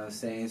 You know what I'm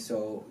saying?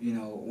 So, you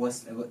know,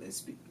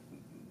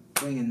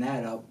 bringing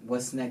that up,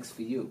 what's next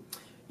for you?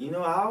 You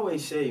know, I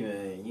always say,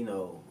 man, you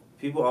know,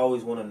 people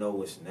always want to know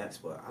what's next,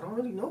 but I don't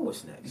really know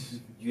what's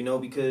next. You know,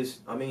 because,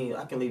 I mean,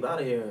 I can leave out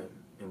of here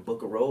and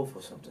book a role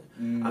for something.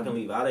 I can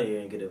leave out of here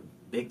and get a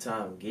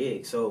big-time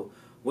gig. So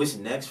what's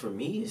next for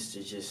me is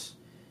to just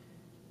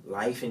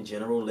life in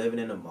general, living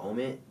in the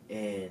moment,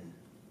 and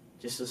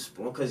just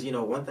explore. Because, you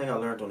know, one thing I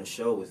learned on the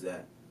show was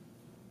that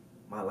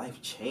my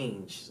life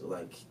changed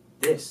like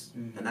this,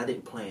 and I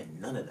didn't plan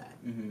none of that.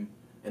 And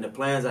the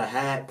plans I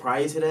had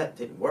prior to that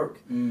didn't work.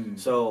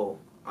 So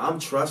I'm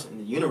trusting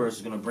the universe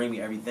is going to bring me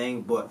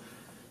everything, but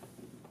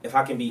if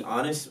I can be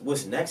honest,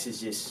 what's next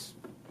is just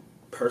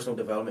personal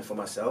development for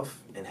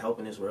myself and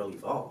helping this world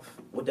evolve.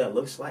 What that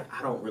looks like,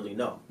 I don't really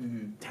know.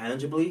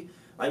 Tangibly,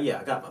 like,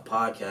 I got my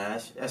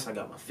podcast, I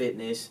got my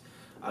fitness,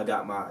 I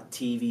got my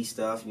TV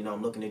stuff, you know,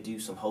 I'm looking to do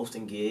some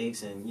hosting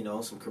gigs and, you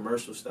know, some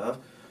commercial stuff,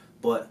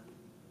 but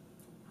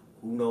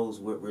who knows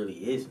what really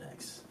is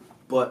next.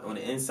 But on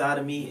the inside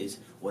of me is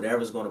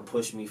whatever's going to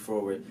push me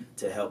forward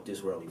to help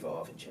this world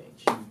evolve and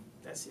change.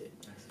 That's it.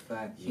 That's a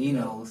fact. He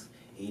knows.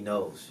 He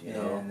knows, you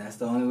know. And that's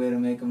the only way to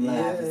make him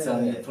laugh, is tell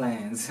him your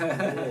plans.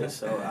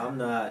 So I'm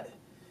not,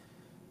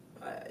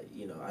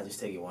 I just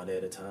take it one day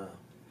at a time.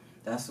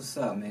 That's what's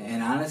up, man.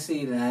 And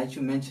honestly, now that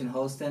you mentioned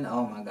hosting,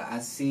 oh my God, I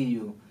see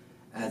you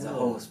as a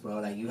host, bro.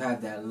 Like, you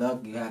have that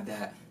look, you have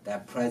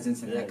that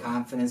presence and that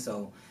confidence,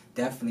 so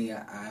definitely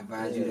I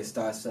advise you to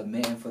start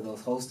submitting for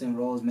those hosting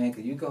roles, man,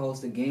 because you can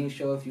host a game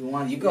show if you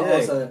want. You can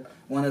host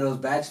one of those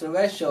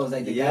bachelorette shows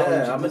like the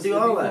guy. I'm going to do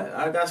all that.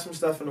 I got some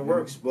stuff in the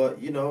works, but,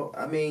 you know,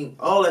 I mean,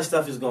 all that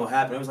stuff is going to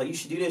happen. I was like, you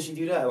should do this, you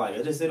do that. Like,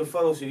 I just did a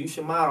photo shoot. You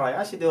should model. Like,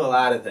 I should do a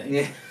lot of things.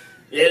 Yeah.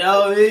 You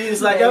know, it's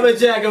like I'm a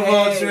jack of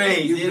all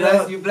trades.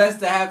 You're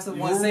blessed to have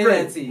someone say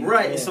that to you.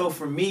 Right. And so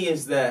for me,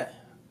 it's that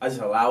I just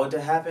allow it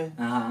to happen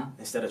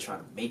instead of trying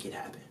to make it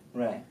happen.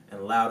 Right. And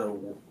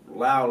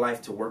allow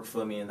life to work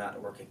for me and not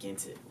to work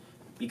against it.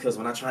 Because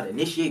when I try to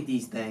initiate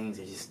these things,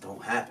 they just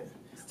don't happen.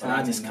 When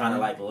I just kind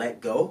of like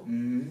let go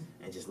and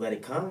just let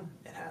it come,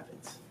 it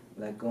happens.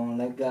 Let go and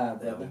let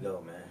God, brother. There we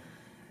go, man.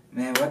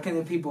 Man, where can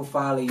the people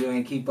follow you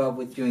and keep up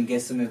with you and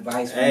get some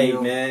advice from you?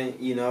 Hey, man,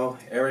 you know,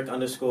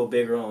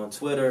 Eric_Bigger on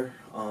Twitter.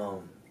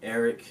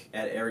 Eric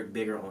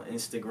 @EricBigger on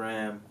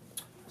Instagram.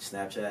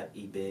 Snapchat,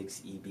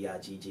 eBiggs,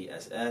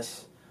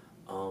 EBIGGSS.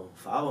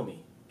 follow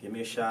me. Give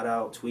me a shout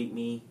out. Tweet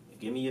me.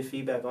 Give me your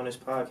feedback on this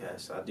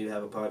podcast. I do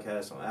have a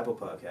podcast on Apple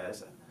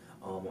Podcasts,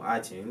 on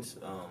iTunes.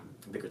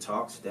 Bigger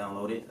Talks.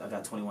 Download it. I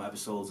got 21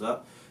 episodes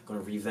up.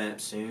 Gonna revamp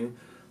soon.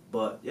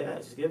 But yeah,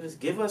 just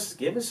give us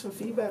some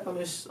feedback on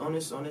this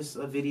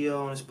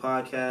video, on this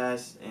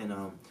podcast, and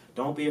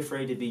don't be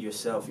afraid to be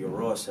yourself, your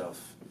raw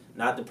self.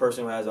 Not the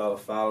person who has all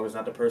the followers,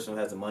 not the person who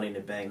has the money in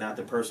the bank, not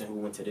the person who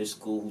went to this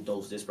school, who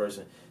knows this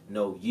person.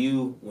 No,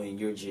 you when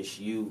you're just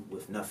you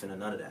with nothing or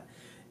none of that.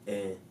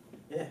 And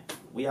yeah,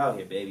 we out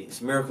here, baby.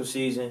 It's miracle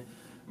season.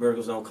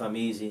 Miracles don't come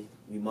easy.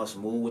 We must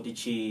move with the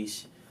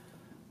cheese.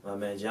 My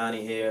man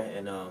Johnny here,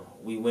 and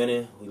we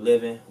winning, we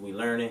living, we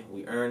learning,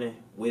 we earning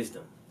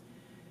wisdom.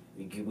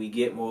 We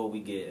get more, we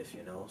give,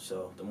 you know.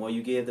 So the more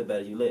you give, the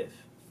better you live.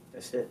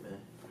 That's it, man.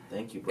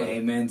 Thank you, brother.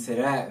 Amen to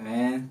that,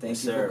 man.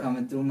 Thank you for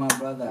coming through, my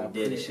brother. I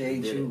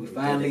appreciate you. We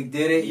finally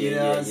did it, you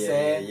know what I'm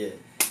saying?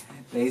 Yeah.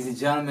 Ladies and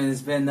gentlemen,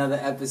 it's been another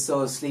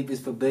episode of Sleep is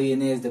for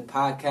Billionaires, the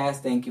podcast.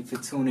 Thank you for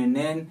tuning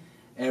in.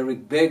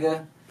 Eric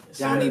Bigger,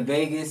 Johnny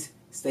Vegas.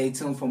 Stay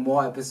tuned for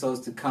more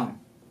episodes to come.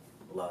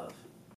 Love.